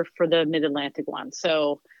DE Turf for the Mid-Atlantic one.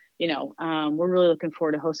 So, we're really looking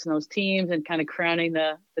forward to hosting those teams and kind of crowning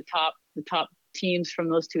the top teams from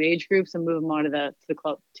those two age groups and move them on to the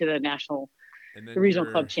club, to the national, the regional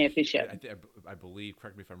club championship. I believe,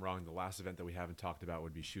 correct me if I'm wrong, the last event that we haven't talked about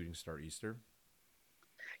would be Shooting Star Easter.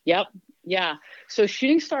 Yep. Yeah. So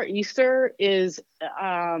Shooting Star Easter is,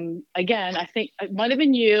 again, I think it might have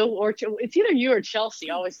been you, or it's either you or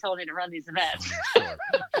Chelsea always telling me to run these events.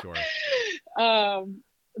 Sure.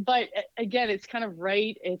 But again, it's kind of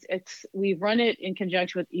right. We run it in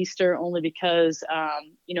conjunction with Easter only because,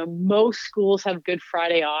 most schools have Good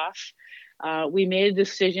Friday off. We made a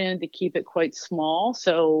decision to keep it quite small.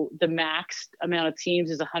 So the max amount of teams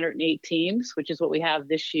is 108 teams, which is what we have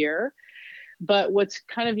this year. But what's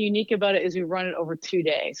kind of unique about it is we run it over 2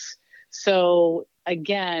 days. So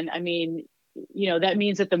again, I mean, that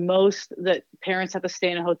means that the most that parents have to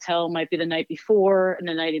stay in a hotel might be the night before and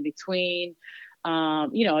the night in between.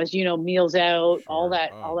 As meals out, all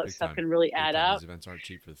that stuff can really add up. These events aren't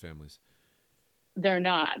cheap for the families. They're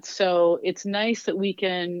not. So it's nice that we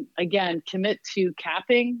can, again, commit to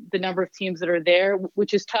capping the number of teams that are there,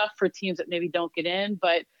 which is tough for teams that maybe don't get in,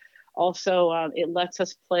 but also it lets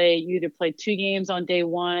us either play 2 games on day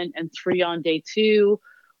 1 and 3 on day 2,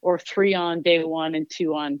 or 3 on day 1 and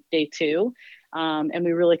 2 on day 2. And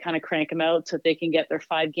we really kind of crank them out so that they can get their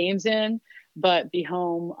 5 games in, but be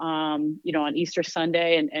home, on Easter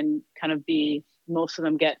Sunday and kind of most of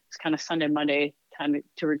them get kind of Sunday, Monday time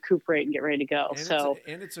to recuperate and get ready to go.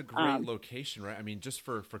 And it's a great location, right? I mean, just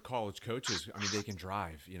for college coaches, I mean, they can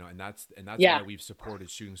drive, and that's why we've supported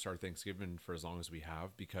Shooting Star Thanksgiving for as long as we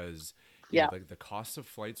have, because the cost of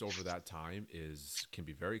flights over that time can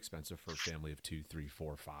be very expensive for a family of 2, 3,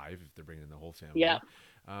 4, 5 if they're bringing the whole family.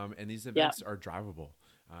 And these events are drivable.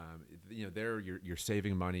 There you're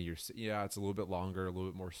saving money. It's a little bit longer, a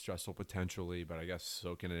little bit more stressful potentially, but I guess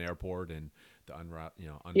so can an airport and the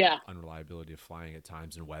unreliability of flying at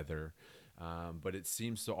times and weather. But it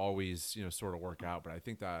seems to always sort of work out. But I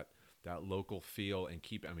think that local feel and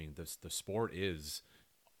the sport is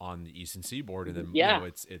on the Eastern Seaboard, and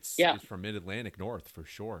then it's from Mid-Atlantic north for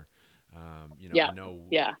sure. I know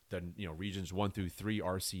the regions 1 through 3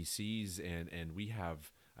 RCCs, and we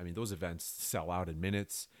have. I mean, those events sell out in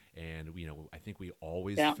minutes, and I think we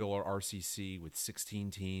always fill our RCC with 16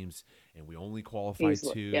 teams, and we only qualify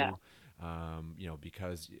 2.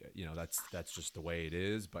 because that's just the way it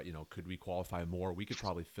is. But could we qualify more? We could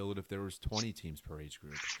probably fill it if there was 20 teams per age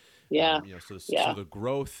group. Yeah. So Yeah. the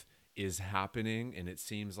growth is happening, and it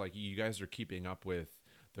seems like you guys are keeping up with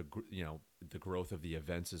the growth of the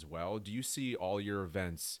events as well. Do you see all your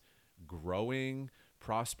events growing,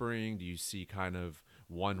 prospering? Do you see kind of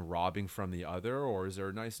one robbing from the other, or is there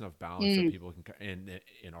a nice enough balance that Mm. people can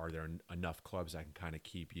and are there enough clubs that can kind of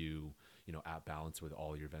keep you at balance with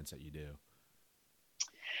all your events that you do?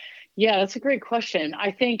 Yeah, that's a great question.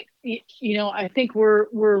 I think I think we're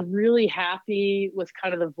really happy with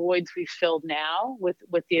kind of the voids we've filled now with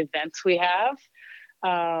the events we have.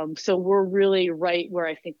 So we're really right where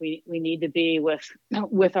I think we need to be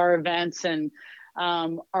with our events, and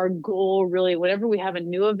our goal really, whenever we have a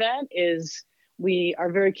new event, is we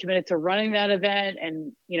are very committed to running that event,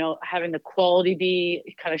 and having the quality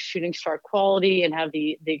be kind of shooting star quality, and have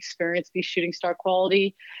the experience be shooting star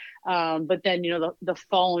quality. But then the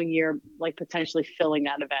following year, like potentially filling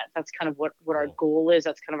that event. That's kind of what our Cool. goal is.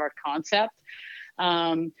 That's kind of our concept.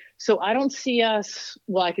 So I don't see us,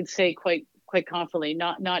 well, I could say quite confidently,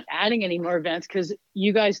 not adding any more events, because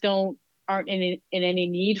you guys aren't in any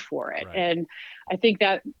need for it. Right. And I think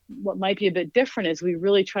that what might be a bit different is we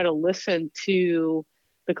really try to listen to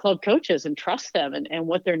the club coaches and trust them, and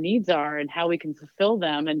what their needs are and how we can fulfill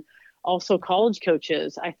them. And also college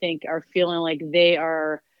coaches, I think, are feeling like they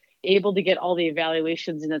are able to get all the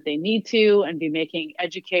evaluations in that they need to, and be making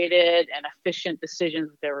educated and efficient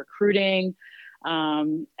decisions with their recruiting.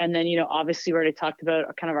 And then, obviously, we already talked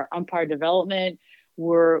about kind of our umpire development.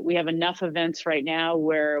 We have enough events right now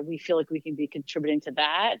where we feel like we can be contributing to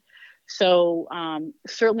that. So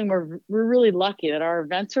certainly, we're really lucky that our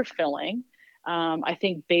events are filling. I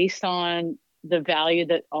think based on the value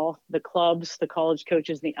that all the clubs, the college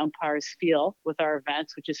coaches, and the umpires feel with our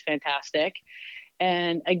events, which is fantastic.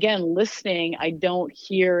 And again, listening, I don't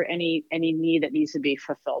hear any need that needs to be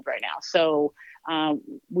fulfilled right now. So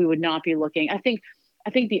we would not be looking. I think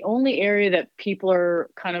the only area that people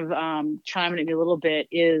are kind of chiming at me a little bit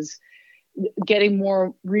is getting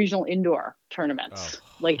more regional indoor Oh, tournaments.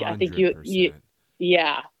 Like, I think you 100%.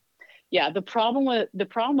 yeah. Yeah, the problem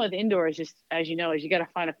with indoor is, just as you know, is you got to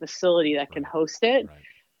find a facility that can Right. host it. Right.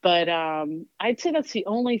 But I'd say that's the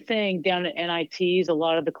only thing down at NITs. A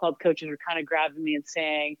lot of the club coaches are kind of grabbing me and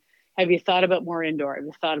saying, "Have you thought about more indoor? Have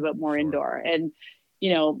you thought about more Sure. indoor?" And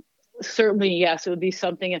you know, certainly, yes, it would be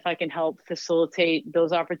something if I can help facilitate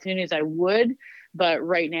those opportunities, I would. But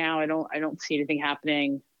right now, I don't see anything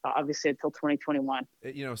happening. Obviously, until 2021.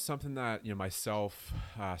 Something that myself,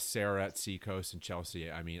 Sarah at Seacoast, and Chelsea.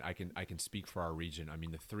 I mean, I can speak for our region. I mean,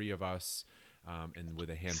 the three of us, and with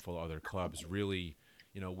a handful of other clubs, really,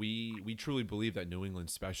 we truly believe that New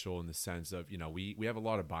England's special in the sense of we have a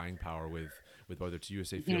lot of buying power with whether it's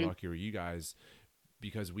USA Field Hmm. Hockey or you guys,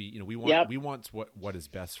 because we want Yep. we want what is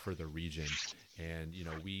best for the region, and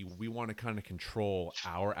we want to kind of control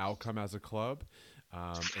our outcome as a club,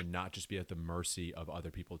 and not just be at the mercy of other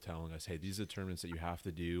people telling us, hey, these are the tournaments that you have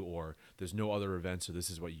to do, or there's no other events, so this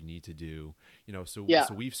is what you need to do. So Yeah.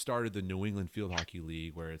 so we've started the New England Field Hockey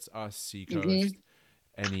League, where it's us, Hmm. Seacoast,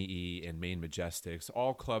 NEE, and Maine Majestics,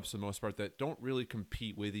 all clubs for the most part that don't really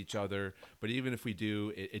compete with each other. But even if we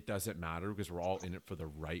do, it doesn't matter, because we're all in it for the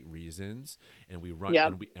right reasons, and we run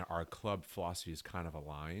Yep. and our club philosophy is kind of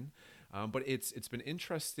aligned. But it's been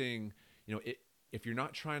interesting, if you're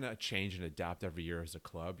not trying to change and adapt every year as a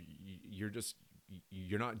club,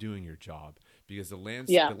 you're not doing your job, because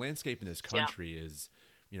Yeah. the landscape in this country is,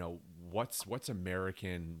 what's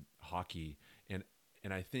American hockey, and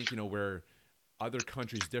I think where other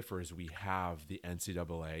countries differ is we have the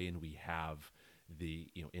NCAA, and we have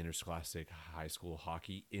the interscholastic high school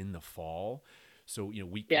hockey in the fall. So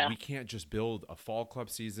Yeah. we can't just build a fall club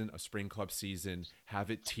season, a spring club season, have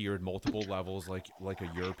it tiered multiple levels like a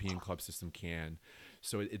European club system can.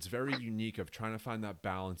 So it's very unique of trying to find that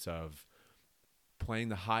balance of playing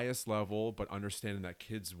the highest level, but understanding that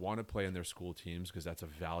kids want to play in their school teams because that's a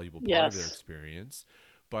valuable part of their Yes. experience,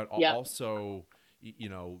 but Yep. also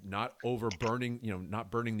not overburning,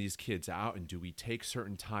 not burning these kids out. And do we take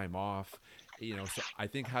certain time off? So I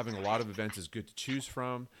think having a lot of events is good to choose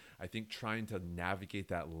from. I think trying to navigate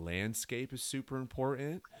that landscape is super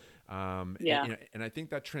important. Yeah. And I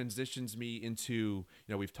think that transitions me into,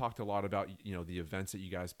 we've talked a lot about, the events that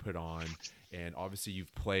you guys put on, and obviously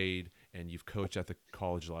you've played and you've coached at the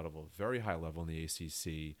college level, very high level in the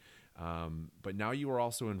ACC. But now you are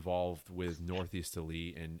also involved with Northeast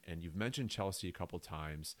Elite, and you've mentioned Chelsea a couple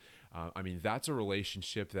times. I mean, that's a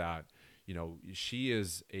relationship that, she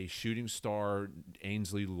is a shooting star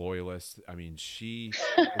Ainslee loyalist. I mean,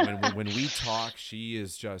 when we talk, she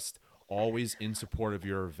is just always in support of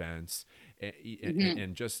your events,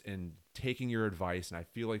 Mm-hmm. and taking your advice. And I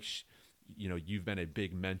feel like you've been a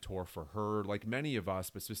big mentor for her, like many of us,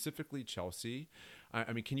 but specifically Chelsea.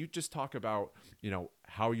 I mean, can you just talk about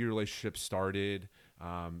how your relationship started,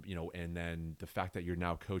 and then the fact that you're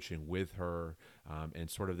now coaching with her, and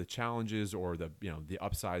sort of the challenges or the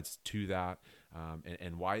upsides to that,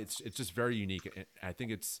 and why it's just very unique. And I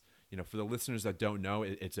think it's, for the listeners that don't know,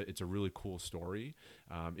 it's a really cool story.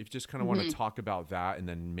 If you just kind of want Mm-hmm. to talk about that, and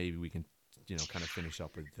then maybe we can kind of finish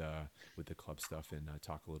up with the club stuff and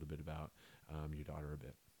talk a little bit about your daughter a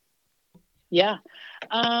bit. Yeah.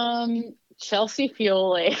 Chelsea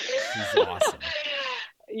Fiole. She's awesome.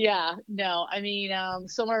 Yeah, no, I mean,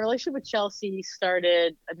 so my relationship with Chelsea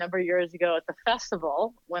started a number of years ago at the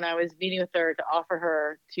festival when I was meeting with her to offer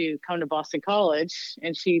her to come to Boston College,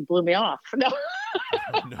 and she blew me off. No,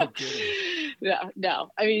 No kidding. no.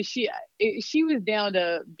 I mean, she was down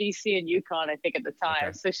to BC and Yukon, I think, at the time,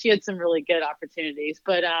 Okay. so she had some really good opportunities.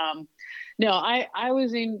 But no, I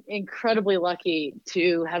was incredibly lucky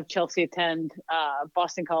to have Chelsea attend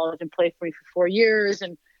Boston College and play for me for 4 years,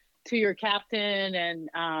 and two-year captain. And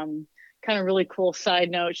kind of really cool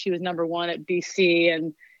side note, she was number one at BC,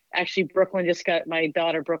 and actually my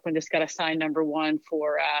daughter Brooklyn just got assigned number one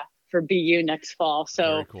for BU next fall.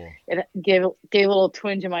 Very So cool. it gave a little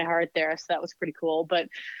twinge in my heart there. So that was pretty cool. But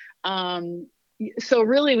um, so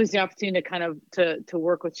really it was the opportunity to kind of to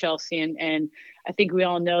work with Chelsea, and I think we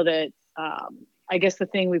all know that. I guess the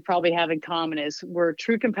thing we probably have in common is we're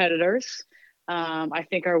true competitors. I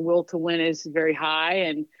think our will to win is very high,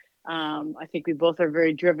 and I think we both are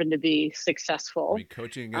very driven to be I successful. mean,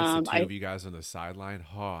 coaching against the two I of you guys on the sideline,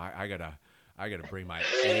 I gotta bring my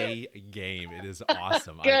A game. It is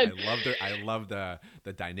awesome. I Good. love the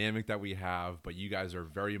dynamic that we have, but you guys are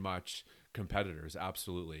very much competitors,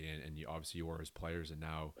 absolutely, and you obviously you were as players, and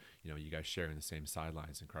now you guys sharing the same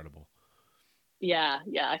sidelines. Incredible. Yeah,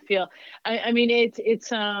 yeah. I mean, it's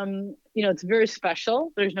very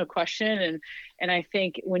special. There's no question, and I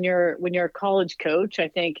think when you're a college coach, I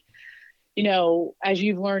think as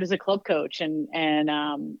you've learned as a club coach, and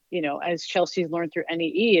as Chelsea's learned through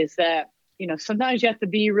NEE, is that sometimes you have to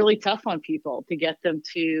be really tough on people to get them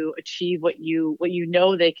to achieve what you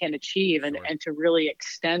know they can achieve, and Sure. and to really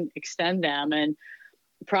extend them. And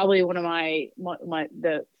probably one of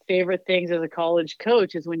the favorite things as a college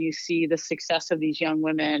coach is when you see the success of these young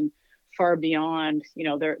women far beyond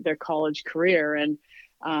their college career. And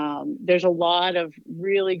there's a lot of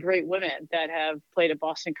really great women that have played at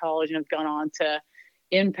Boston College and have gone on to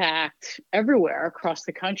impact everywhere across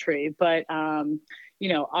the country. But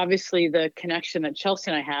obviously the connection that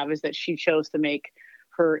Chelsea and I have is that she chose to make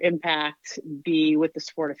her impact be with the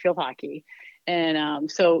sport of field hockey.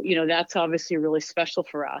 And so that's obviously really special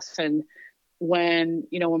for us. And when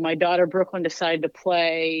my daughter Brooklyn decided to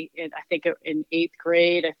play, I think in eighth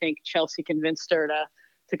grade, I think Chelsea convinced her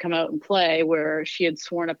to come out and play, where she had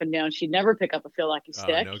sworn up and down she'd never pick up a field hockey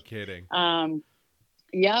stick. No kidding. Um,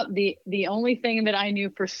 yeah, the only thing that I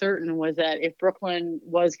knew for certain was that if Brooklyn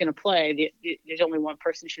was going to play, there's only one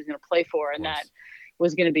person she was going to play for, Of and that course.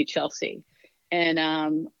 was going to be Chelsea. And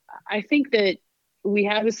I think that we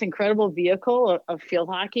have this incredible vehicle of field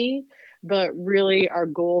hockey, but really our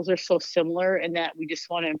goals are so similar in that we just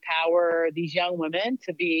want to empower these young women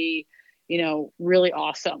to be, really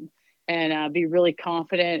awesome, and be really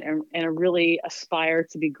confident, and really aspire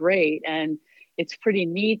to be great. And it's pretty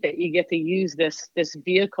neat that you get to use this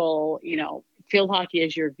vehicle, field hockey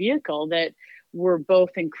as your vehicle that we're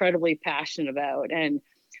both incredibly passionate about. And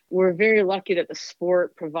we're very lucky that the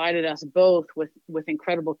sport provided us both with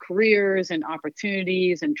incredible careers and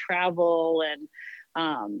opportunities and travel, and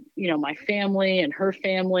my family and her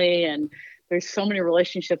family, and there's so many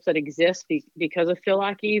relationships that exist because of field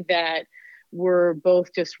hockey, that we're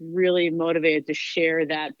both just really motivated to share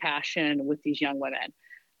that passion with these young women.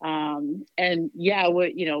 And yeah,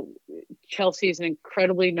 Chelsea is an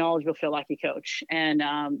incredibly knowledgeable field hockey coach, and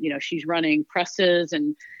she's running presses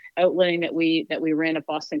and outletting that we ran at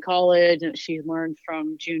Boston College, and she's learned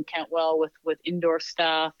from June Cantwell with indoor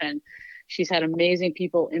stuff, and she's had amazing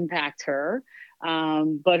people impact her.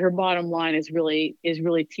 But her bottom line is really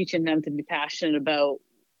teaching them to be passionate about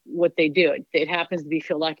what they do. It happens to be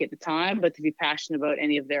feel like at the time, but to be passionate about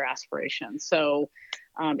any of their aspirations. So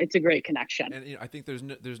it's a great connection. And I think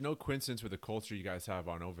there's no coincidence with the culture you guys have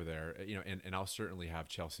on over there. And I'll certainly have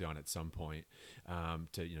Chelsea on at some point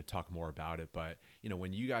to talk more about it. But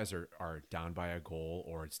when you guys are down by a goal,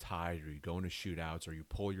 or it's tied, or you go into shootouts, or you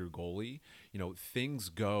pull your goalie, things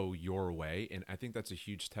go your way. And I think that's a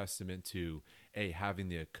huge testament to having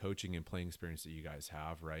the coaching and playing experience that you guys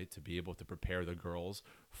have, right? To be able to prepare the girls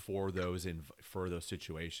for those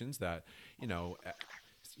situations that you know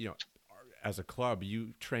as a club,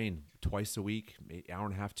 you train twice a week, hour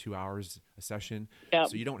and a half, 2 hours a session. Yep.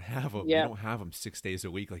 So you don't have them. You Yep. don't have them 6 days a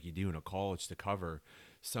week like you do in a college to cover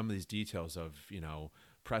some of these details of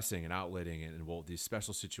pressing and outletting and well these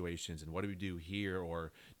special situations and what do we do here,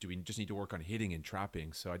 or do we just need to work on hitting and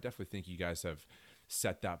trapping. So I definitely think you guys have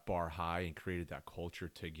set that bar high and created that culture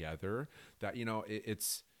together. That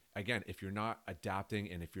it's again, if you're not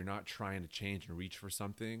adapting and if you're not trying to change and reach for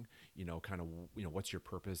something, kind of, what's your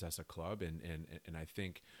purpose as a club? And I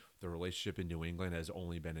think the relationship in New England has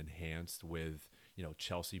only been enhanced with,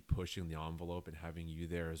 Chelsea pushing the envelope and having you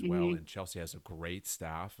there as well. Hmm. And Chelsea has a great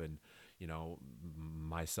staff, and,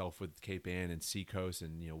 myself with Cape Ann and Seacoast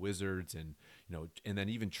and, Wizards and, and then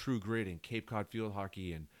even True Grit and Cape Cod Field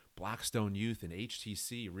Hockey and Blackstone Youth and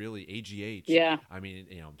HTC, really AGH. Yeah. I mean,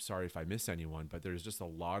 I'm sorry if I miss anyone, but there's just a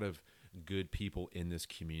lot of good people in this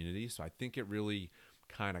community. So I think it really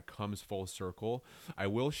kind of comes full circle. I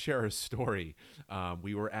will share a story.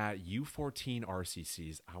 We were at U14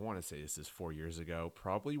 RCCs. I want to say this is 4 years ago,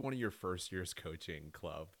 probably one of your first years coaching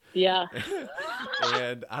club. Yeah.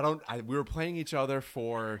 And we were playing each other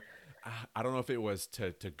for, I don't know if it was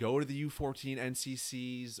to go to the U14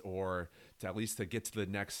 NCCs or to at least to get to the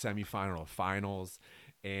next semifinal or finals.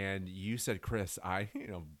 And you said, Chris,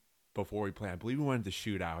 before we played, I believe we went to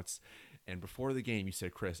shootouts. And before the game, you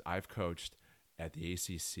said, Chris, I've coached at the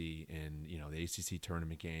ACC and the ACC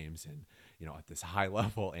tournament games and at this high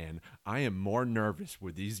level, and I am more nervous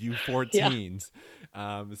with these Yeah. U14s.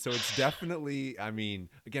 So it's definitely, I mean,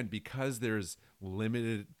 again, because there's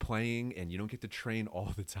limited playing and you don't get to train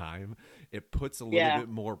all the time, it puts a little Yeah. bit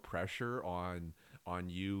more pressure on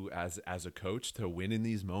you as a coach to win in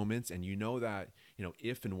these moments. And that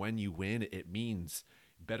if and when you win, it means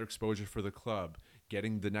better exposure for the club,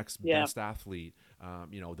 getting the next Yeah. best athlete.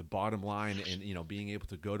 The bottom line, and being able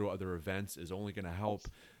to go to other events is only going to help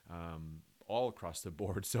all across the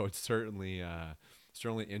board. So it's certainly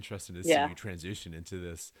interesting to see Yeah. you transition into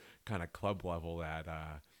this kind of club level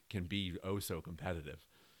that can be oh so competitive.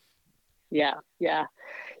 Yeah. Yeah.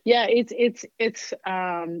 Yeah.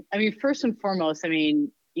 I mean, first and foremost, I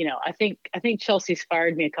mean, I think Chelsea's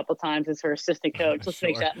fired me a couple times as her assistant coach. Let's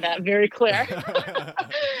make Sure. that very clear.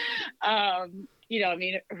 I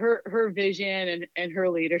mean, her vision and her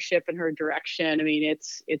leadership and her direction. I mean,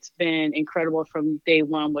 it's been incredible from day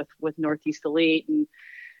one with Northeast Elite, and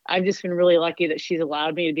I've just been really lucky that she's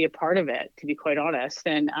allowed me to be a part of it, to be quite honest.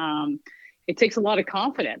 And it takes a lot of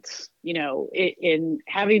confidence, in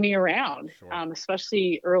having me around, Sure.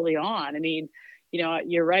 especially early on. I mean,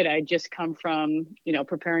 you're right. I just come from,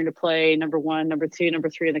 preparing to play number one, number two, number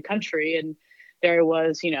three in the country. And there I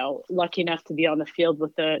was, lucky enough to be on the field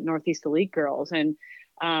with the Northeast Elite girls. And,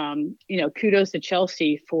 kudos to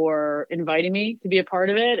Chelsea for inviting me to be a part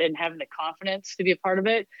of it and having the confidence to be a part of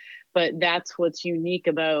it. But that's what's unique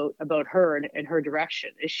about her and her direction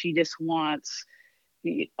is she just wants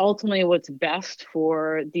ultimately what's best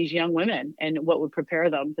for these young women and what would prepare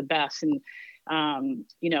them the best. And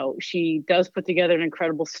she does put together an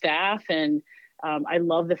incredible staff, and I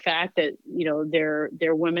love the fact that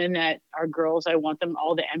they're women that are girls. I want them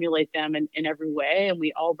all to emulate them in every way, and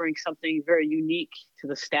we all bring something very unique to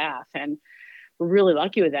the staff, and we're really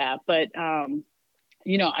lucky with that. But I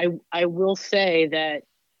will say that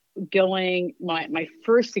going my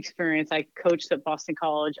first experience, I coached at Boston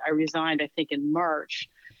College. I resigned, I think, in March.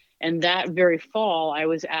 And that very fall, I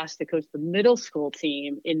was asked to coach the middle school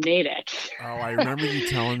team in Natick. Oh, I remember you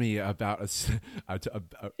telling me about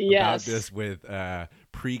about Yes. this with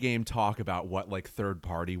pregame talk about what like third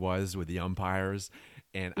party was with the umpires,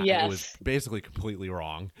 and it was Yes. basically completely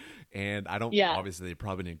wrong. And I don't Yeah. obviously they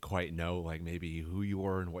probably didn't quite know like maybe who you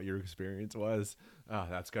were and what your experience was. Oh,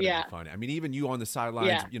 that's gonna be Yeah. funny. I mean, even you on the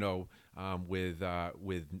sidelines, Yeah.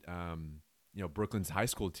 Brooklyn's high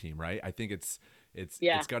school team, right? I think it's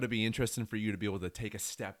Yeah. got to be interesting for you to be able to take a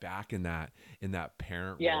step back in that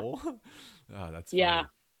parent Yeah. role. Oh, that's Yeah. funny.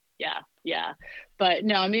 Yeah. Yeah. But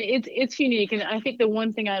no, I mean, it's unique. And I think the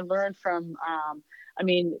one thing I learned from, I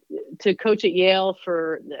mean, to coach at Yale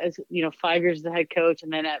for, as 5 years as the head coach,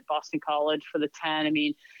 and then at Boston College for the 10. I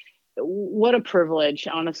mean, what a privilege,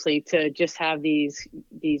 honestly, to just have these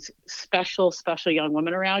special young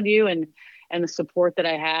women around you. and the support that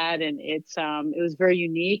I had. And it was very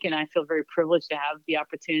unique, and I feel very privileged to have the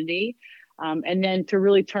opportunity. And then to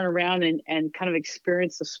really turn around and kind of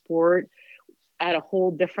experience the sport at a whole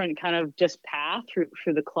different kind of just path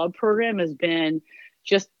through the club program has been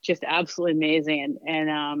just absolutely amazing.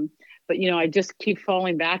 And but I just keep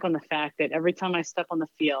falling back on the fact that every time I step on the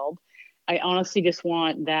field, I honestly just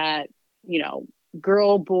want that, you know,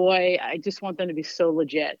 girl, boy, I just want them to be so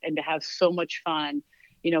legit and to have so much fun,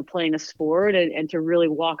 playing a sport, and to really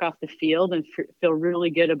walk off the field and feel really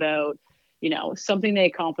good about, something they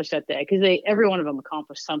accomplished that day, because every one of them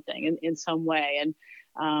accomplished something in some way.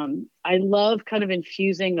 And I love kind of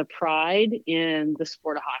infusing the pride in the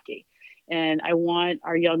sport of hockey. And I want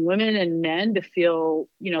our young women and men to feel,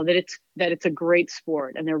 that it's a great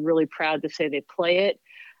sport, and they're really proud to say they play it.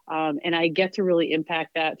 And I get to really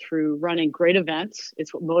impact that through running great events.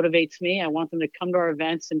 It's what motivates me. I want them to come to our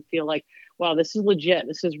events and feel like, wow, this is legit.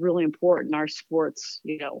 This is really important. Our sports,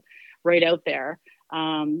 right out there.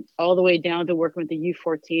 All the way down to working with the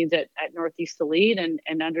U14s at Northeast Elite,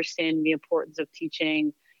 and understanding the importance of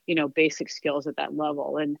teaching, basic skills at that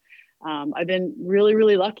level. And I've been really,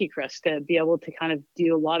 really lucky, Chris, to be able to kind of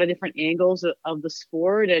do a lot of different angles of the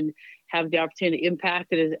sport and have the opportunity to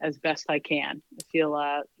impact it as best I can. I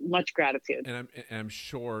feel much gratitude. And I'm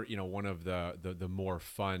sure one of the more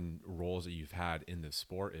fun roles that you've had in this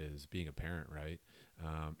sport is being a parent, right?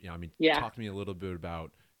 I mean, Yeah. talk to me a little bit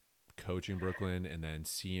about coaching Brooklyn and then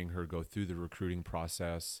seeing her go through the recruiting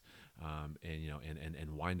process,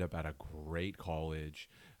 and wind up at a great college.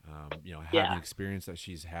 Having Yeah. the experience that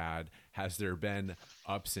she's had. Has there been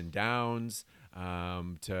ups and downs,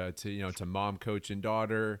 to mom, coach, and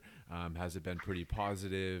daughter? Has it been pretty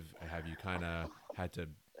positive? Have you kind of had to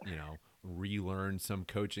relearn some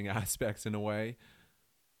coaching aspects in a way?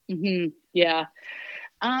 Yeah.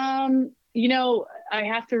 I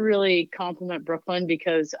have to really compliment Brooklyn,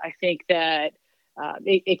 because I think that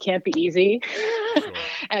it can't be easy Sure.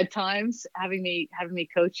 at times, having me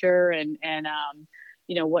coach her and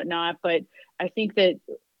whatnot. But I think that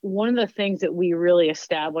one of the things that we really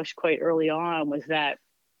established quite early on was that,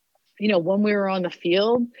 when we were on the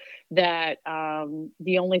field, that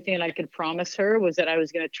the only thing that I could promise her was that I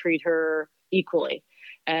was going to treat her equally,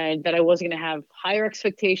 and that I wasn't going to have higher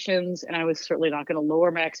expectations, and I was certainly not going to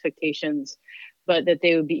lower my expectations, but that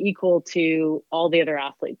they would be equal to all the other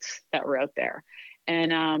athletes that were out there.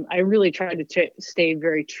 And I really tried to stay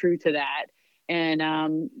very true to that.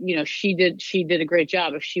 And she did a great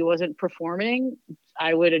job. If she wasn't performing,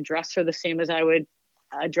 I would address her the same as I would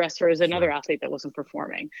address her as another Sure. athlete that wasn't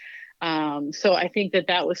performing. So I think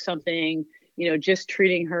that was something, just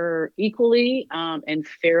treating her equally, and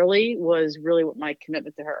fairly, was really what my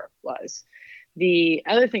commitment to her was. The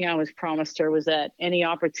other thing I was promised her was that any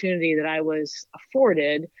opportunity that I was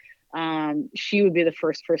afforded, she would be the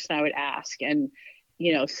first person I would ask. And,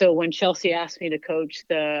 so when Chelsea asked me to coach,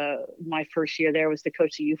 my first year there was to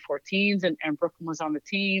coach the U14s, and Brooklyn was on the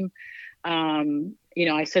team.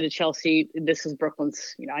 I said to Chelsea, this is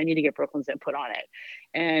Brooklyn's, I need to get Brooklyn's input on it.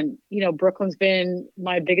 And, Brooklyn's been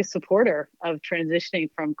my biggest supporter of transitioning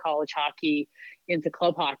from college hockey into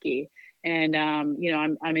club hockey. And,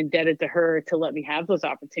 I'm indebted to her to let me have those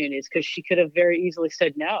opportunities, because she could have very easily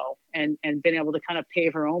said no and been able to kind of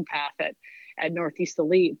pave her own path at Northeast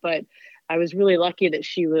Elite. But I was really lucky that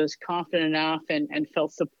she was confident enough and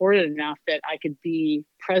felt supported enough that I could be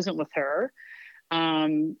present with her.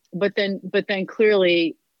 But then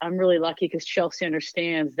clearly I'm really lucky, because Chelsea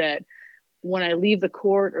understands that when I leave the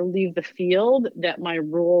court or leave the field, that my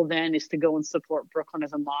role then is to go and support Brooklyn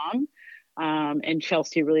as a mom. And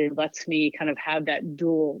Chelsea really lets me kind of have that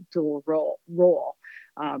dual role.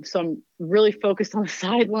 So I'm really focused on the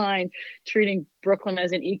sideline, treating Brooklyn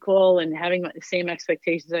as an equal and having the same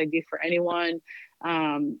expectations I do for anyone.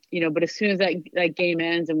 But as soon as that game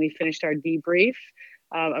ends and we finished our debrief,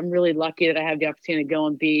 I'm really lucky that I have the opportunity to go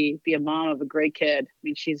and be a mom of a great kid. I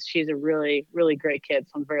mean, she's a really, really great kid.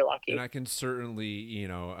 So I'm very And lucky. I can certainly,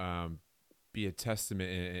 be a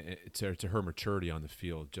testament to her maturity on the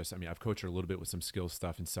field. Just, I mean, I've coached her a little bit with some skill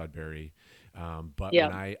stuff in Sudbury, but Yeah.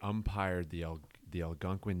 when I umpired the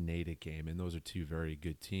Algonquin Natick game, and those are two very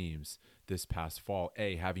good teams this past fall.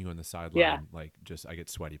 Having you on the Yeah. sideline, like, just I get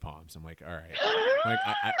sweaty palms. I'm like, all right, like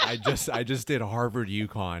I just did Harvard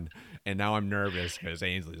UConn, and now I'm nervous because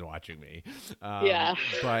Ainsley's watching me. Yeah.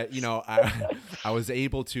 But I was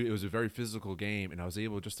able to. It was a very physical game, and I was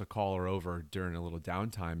able just to call her over during a little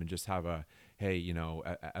downtime and just have a, hey,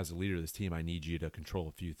 as a leader of this team, I need you to control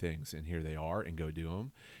a few things, and here they are, and go do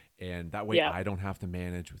them. And that way Yeah. I don't have to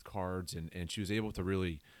manage with cards. And she was able to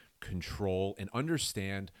really control and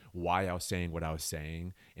understand why I was saying what I was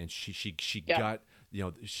saying. And she Yeah.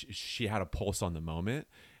 got, she had a pulse on the moment.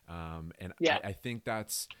 And Yeah. I think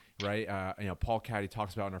that's right. Paul Caddy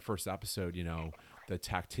talks about in our first episode, the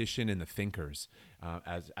tactician and the thinkers.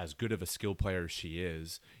 As good of a skill player as she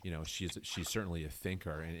is, she's certainly a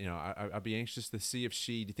thinker. And I'd be anxious to see if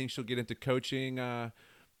do you think she'll get into coaching?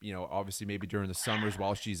 Obviously maybe during the summers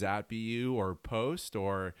while she's at BU or post,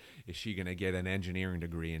 or is she going to get an engineering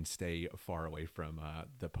degree and stay far away from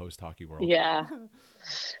the post hockey world? Yeah.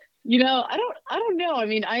 I don't know. I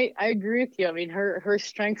mean, I agree with you. I mean, her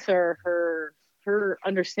strengths are her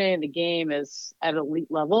understanding the game is at elite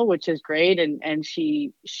level, which is great. And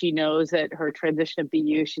she knows that her transition to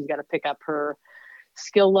BU, she's got to pick up her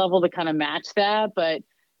skill level to kind of match that. But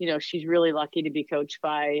she's really lucky to be coached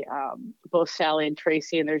by both Sally and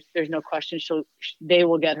Tracy, and there's no question they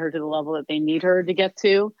will get her to the level that they need her to get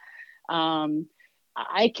to. Um,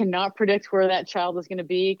 I cannot predict where that child is going to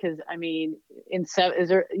be because I mean,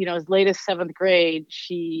 as late as seventh grade,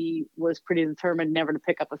 she was pretty determined never to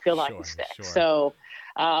pick up a field hockey stick. Sure. So,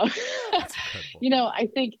 uh, That's incredible.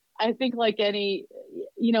 I think like any,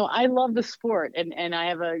 I love the sport and I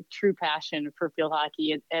have a true passion for field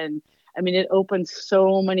hockey and I mean, it opens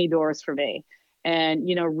so many doors for me. And,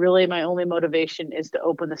 really my only motivation is to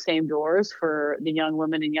open the same doors for the young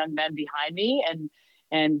women and young men behind me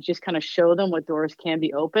and just kind of show them what doors can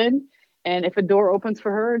be opened. And if a door opens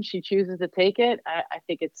for her and she chooses to take it, I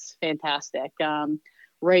think it's fantastic.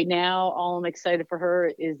 Right now, all I'm excited for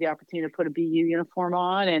her is the opportunity to put a BU uniform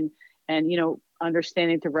on and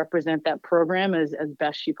understanding to represent that program as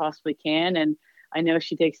best she possibly can. And I know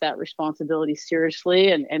she takes that responsibility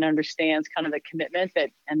seriously and understands kind of the commitment that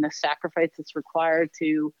and the sacrifice that's required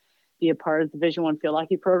to be a part of the Division I field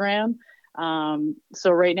hockey program.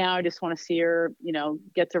 So right now I just want to see her,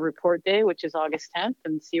 get to report day, which is August 10th,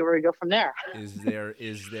 and see where we go from there. Is there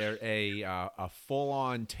a full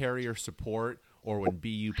on Terrier support, or when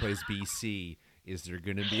BU plays BC, is there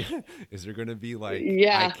gonna be like I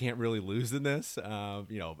Yeah. can't really lose in this?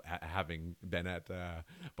 Having been at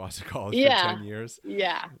Boston College for Yeah. 10 years.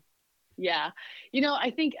 Yeah. Yeah.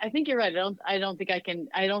 I think you're right. I don't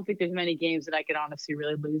think there's many games that I could honestly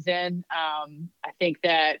really lose in. I think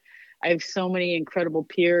that I have so many incredible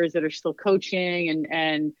peers that are still coaching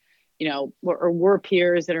and or were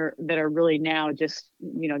peers that are really now just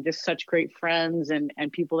such great friends and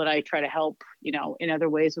people that I try to help, in other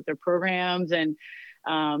ways with their programs. And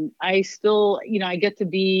I still, I get to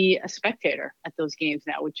be a spectator at those games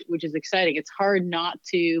now, which is exciting. It's hard not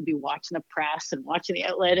to be watching the press and watching the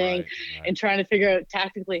outletting Right. and trying to figure out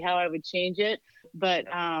tactically how I would change it. But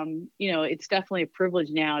it's definitely a privilege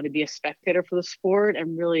now to be a spectator for the sport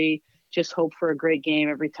and really just hope for a great game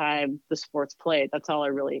every time the sport's played. That's all I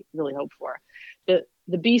really, really hope for. The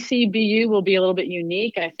BCBU will be a little bit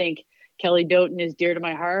unique. I think Kelly Doughton is dear to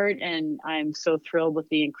my heart, and I'm so thrilled with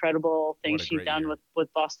the incredible What things a she's great done year.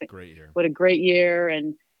 with Boston. Great year. What a great year,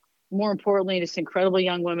 and more importantly, just incredible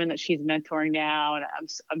young women that she's mentoring now, and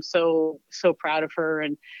I'm so proud of her.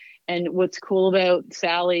 And what's cool about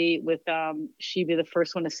Sally with she'd be the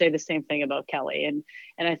first one to say the same thing about Kelly, and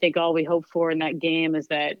I think all we hope for in that game is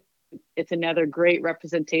that it's another great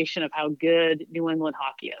representation of how good New England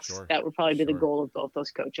hockey is. Sure. That would probably be the Sure. goal of both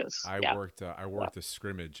those coaches. I Yeah. worked a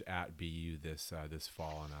scrimmage at BU this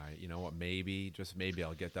fall, and you know what, maybe just maybe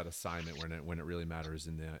I'll get that assignment when it really matters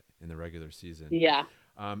in the regular season. Yeah.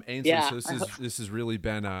 Ainsley, Yeah. so this has really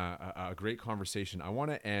been a great conversation. I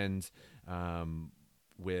want to end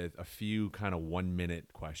with a few kind of 1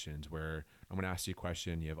 minute questions where I'm going to ask you a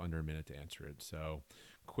question. You have under a minute to answer it. So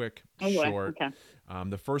quick, Oh boy. short. Okay.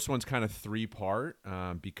 The first one's kind of 3-part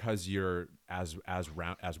because you're as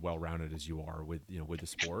well rounded as you are with the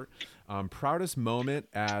sport. Proudest moment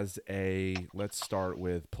as a, let's start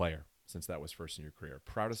with player, since that was first in your career.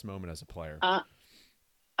 Proudest moment as a player.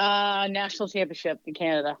 National championship in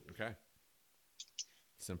Canada. Okay.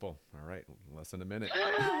 Simple. All right. Less than a minute.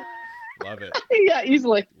 Love it. Yeah,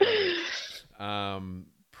 easily. Love it.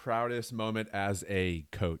 Proudest moment as a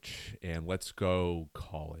coach, and let's go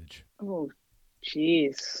college. Oh,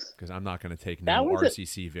 jeez. Because I'm not going to take That no was it.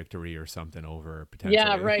 RCC victory or something over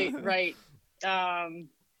Yeah, potentially. right.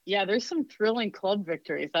 Yeah, there's some thrilling club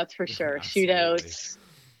victories, that's for sure. Absolutely. Shootouts,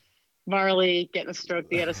 Marley getting a stroke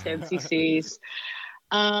the NCCs.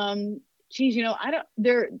 Geez, I don't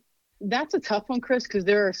there. That's a tough one, Chris, because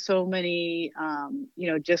there are so many,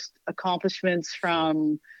 just accomplishments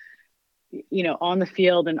from, on the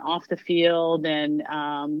field and off the field. And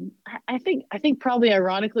I think probably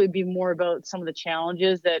ironically it'd be more about some of the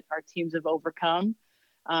challenges that our teams have overcome.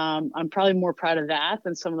 I'm probably more proud of that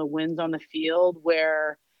than some of the wins on the field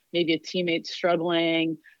where maybe a teammate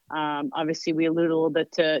struggling. Obviously, we alluded a little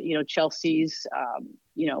bit to Chelsea's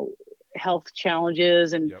health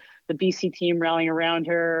challenges and Yep. the BC team rallying around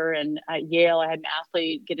her. And at Yale, I had an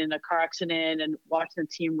athlete get in a car accident and watching the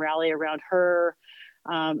team rally around her.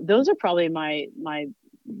 Those are probably my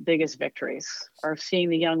biggest victories, are seeing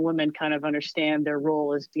the young women kind of understand their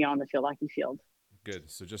role is beyond the field hockey field.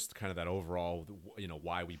 Good. So just kind of that overall,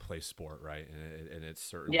 why we play sport, right? And it's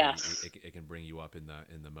certainly Yes. it can bring you up in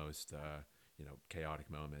the most chaotic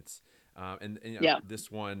moments. And Yeah.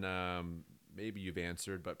 this one maybe you've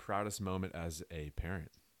answered, but proudest moment as a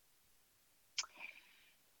parent.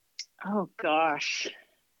 Oh gosh.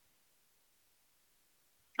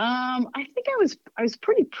 I think I was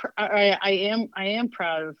pretty, I am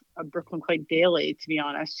proud of Brooklyn quite daily, to be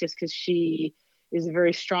honest, just because she is a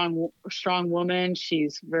very strong woman.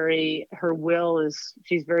 Her will is,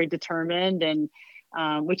 she's very determined, and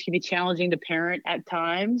which can be challenging to parent at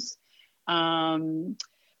times.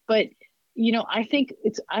 But I think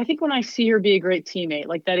when I see her be a great teammate,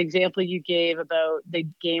 like that example you gave about the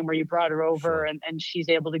game where you brought her over, Sure. and she's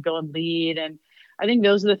able to go and lead. And I think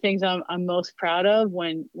those are the things I'm most proud of,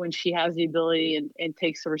 when she has the ability and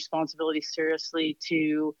takes the responsibility seriously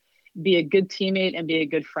to be a good teammate and be a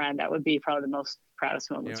good friend. That would be probably the most proudest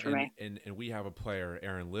moments for And, me. and and we have a player,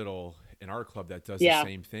 Aaron Little, in our club that does the Yeah.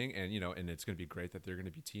 same thing, and it's going to be great that they're going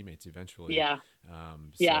to be teammates eventually. Yeah. So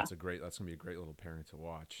Yeah. that's going to be a great little pairing to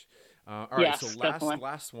watch. All right, so Yes, definitely.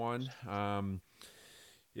 last one.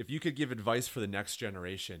 If you could give advice for the next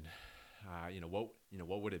generation,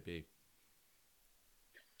 what would it be?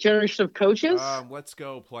 Generation of coaches, Let's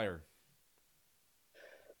go player.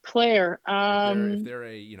 player. If they're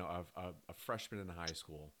a freshman in high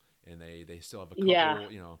school, and they still have Yeah.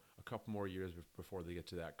 a couple more years before they get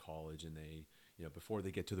to that college, and they before they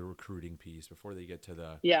get to the recruiting piece, before they get to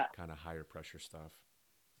the Yeah. kind of higher pressure stuff.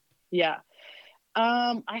 Yeah.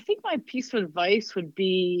 I think my piece of advice would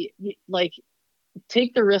be, like,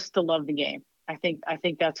 take the risk to love the game. I think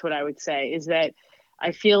that's what I would say, is that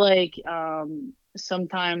I feel like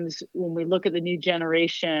sometimes when we look at the new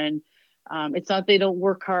generation, it's not they don't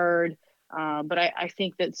work hard, but I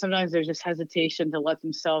think that sometimes there's just hesitation to let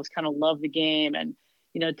themselves kind of love the game, and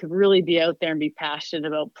to really be out there and be passionate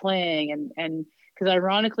about playing. And because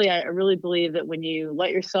ironically, I really believe that when you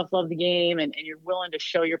let yourself love the game, and you're willing to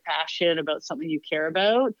show your passion about something you care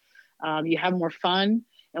about, you have more fun.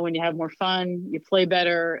 And when you have more fun, you play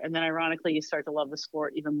better, and then ironically, you start to love the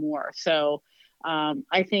sport even more. So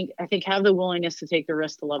I think have the willingness to take the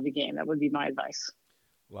risk to love the game. That would be my advice.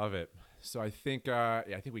 Love it. So I think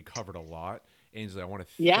we covered a lot. Ainsley, I want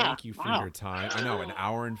to Yeah. thank you for your Wow. time. I know, an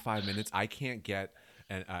hour and 5 minutes. I can't get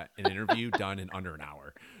an interview done in under an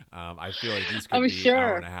hour. I feel like these could I'm be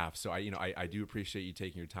hour and sure. a half. So I do appreciate you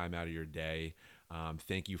taking your time out of your day.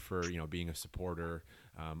 Thank you for being a supporter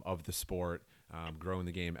of the sport, growing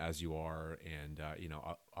the game as you are, and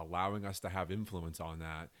allowing us to have influence on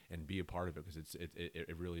that and be a part of it, because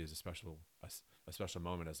it really is a special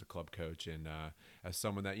moment as a club coach, and as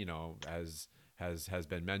someone that has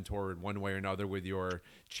been mentored one way or another with your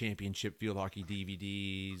championship field hockey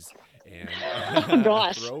DVDs and Oh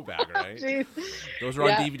gosh. throwback, right? Jeez. Those were on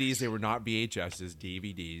Yeah. DVDs. They were not VHSs,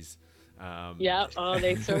 DVDs. Yeah. Oh,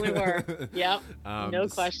 they certainly were. Yep. No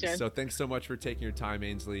question. so thanks so much for taking your time,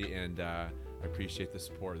 Ainsley, and I appreciate the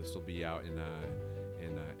support. This will be out in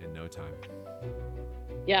no time.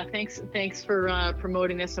 Yeah. Thanks for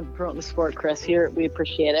promoting this and promoting the sport, Chris. Here, we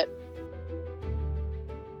appreciate it.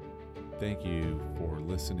 Thank you for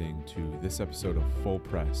listening to this episode of Full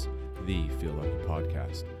Press, the Field Hockey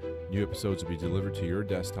Podcast. New episodes will be delivered to your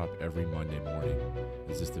desktop every Monday morning.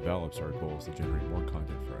 As this develops, our goal is to generate more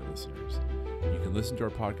content for our listeners. You can listen to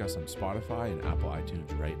our podcast on Spotify and Apple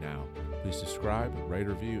iTunes right now. Please subscribe, write a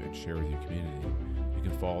review, and share with your community. You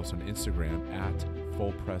can follow us on Instagram at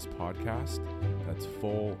Full Press Podcast. That's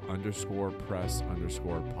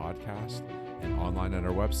full_press_podcast, and online at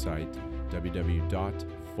our website,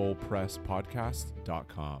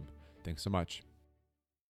 www.fullpresspodcast.com. Thanks so much.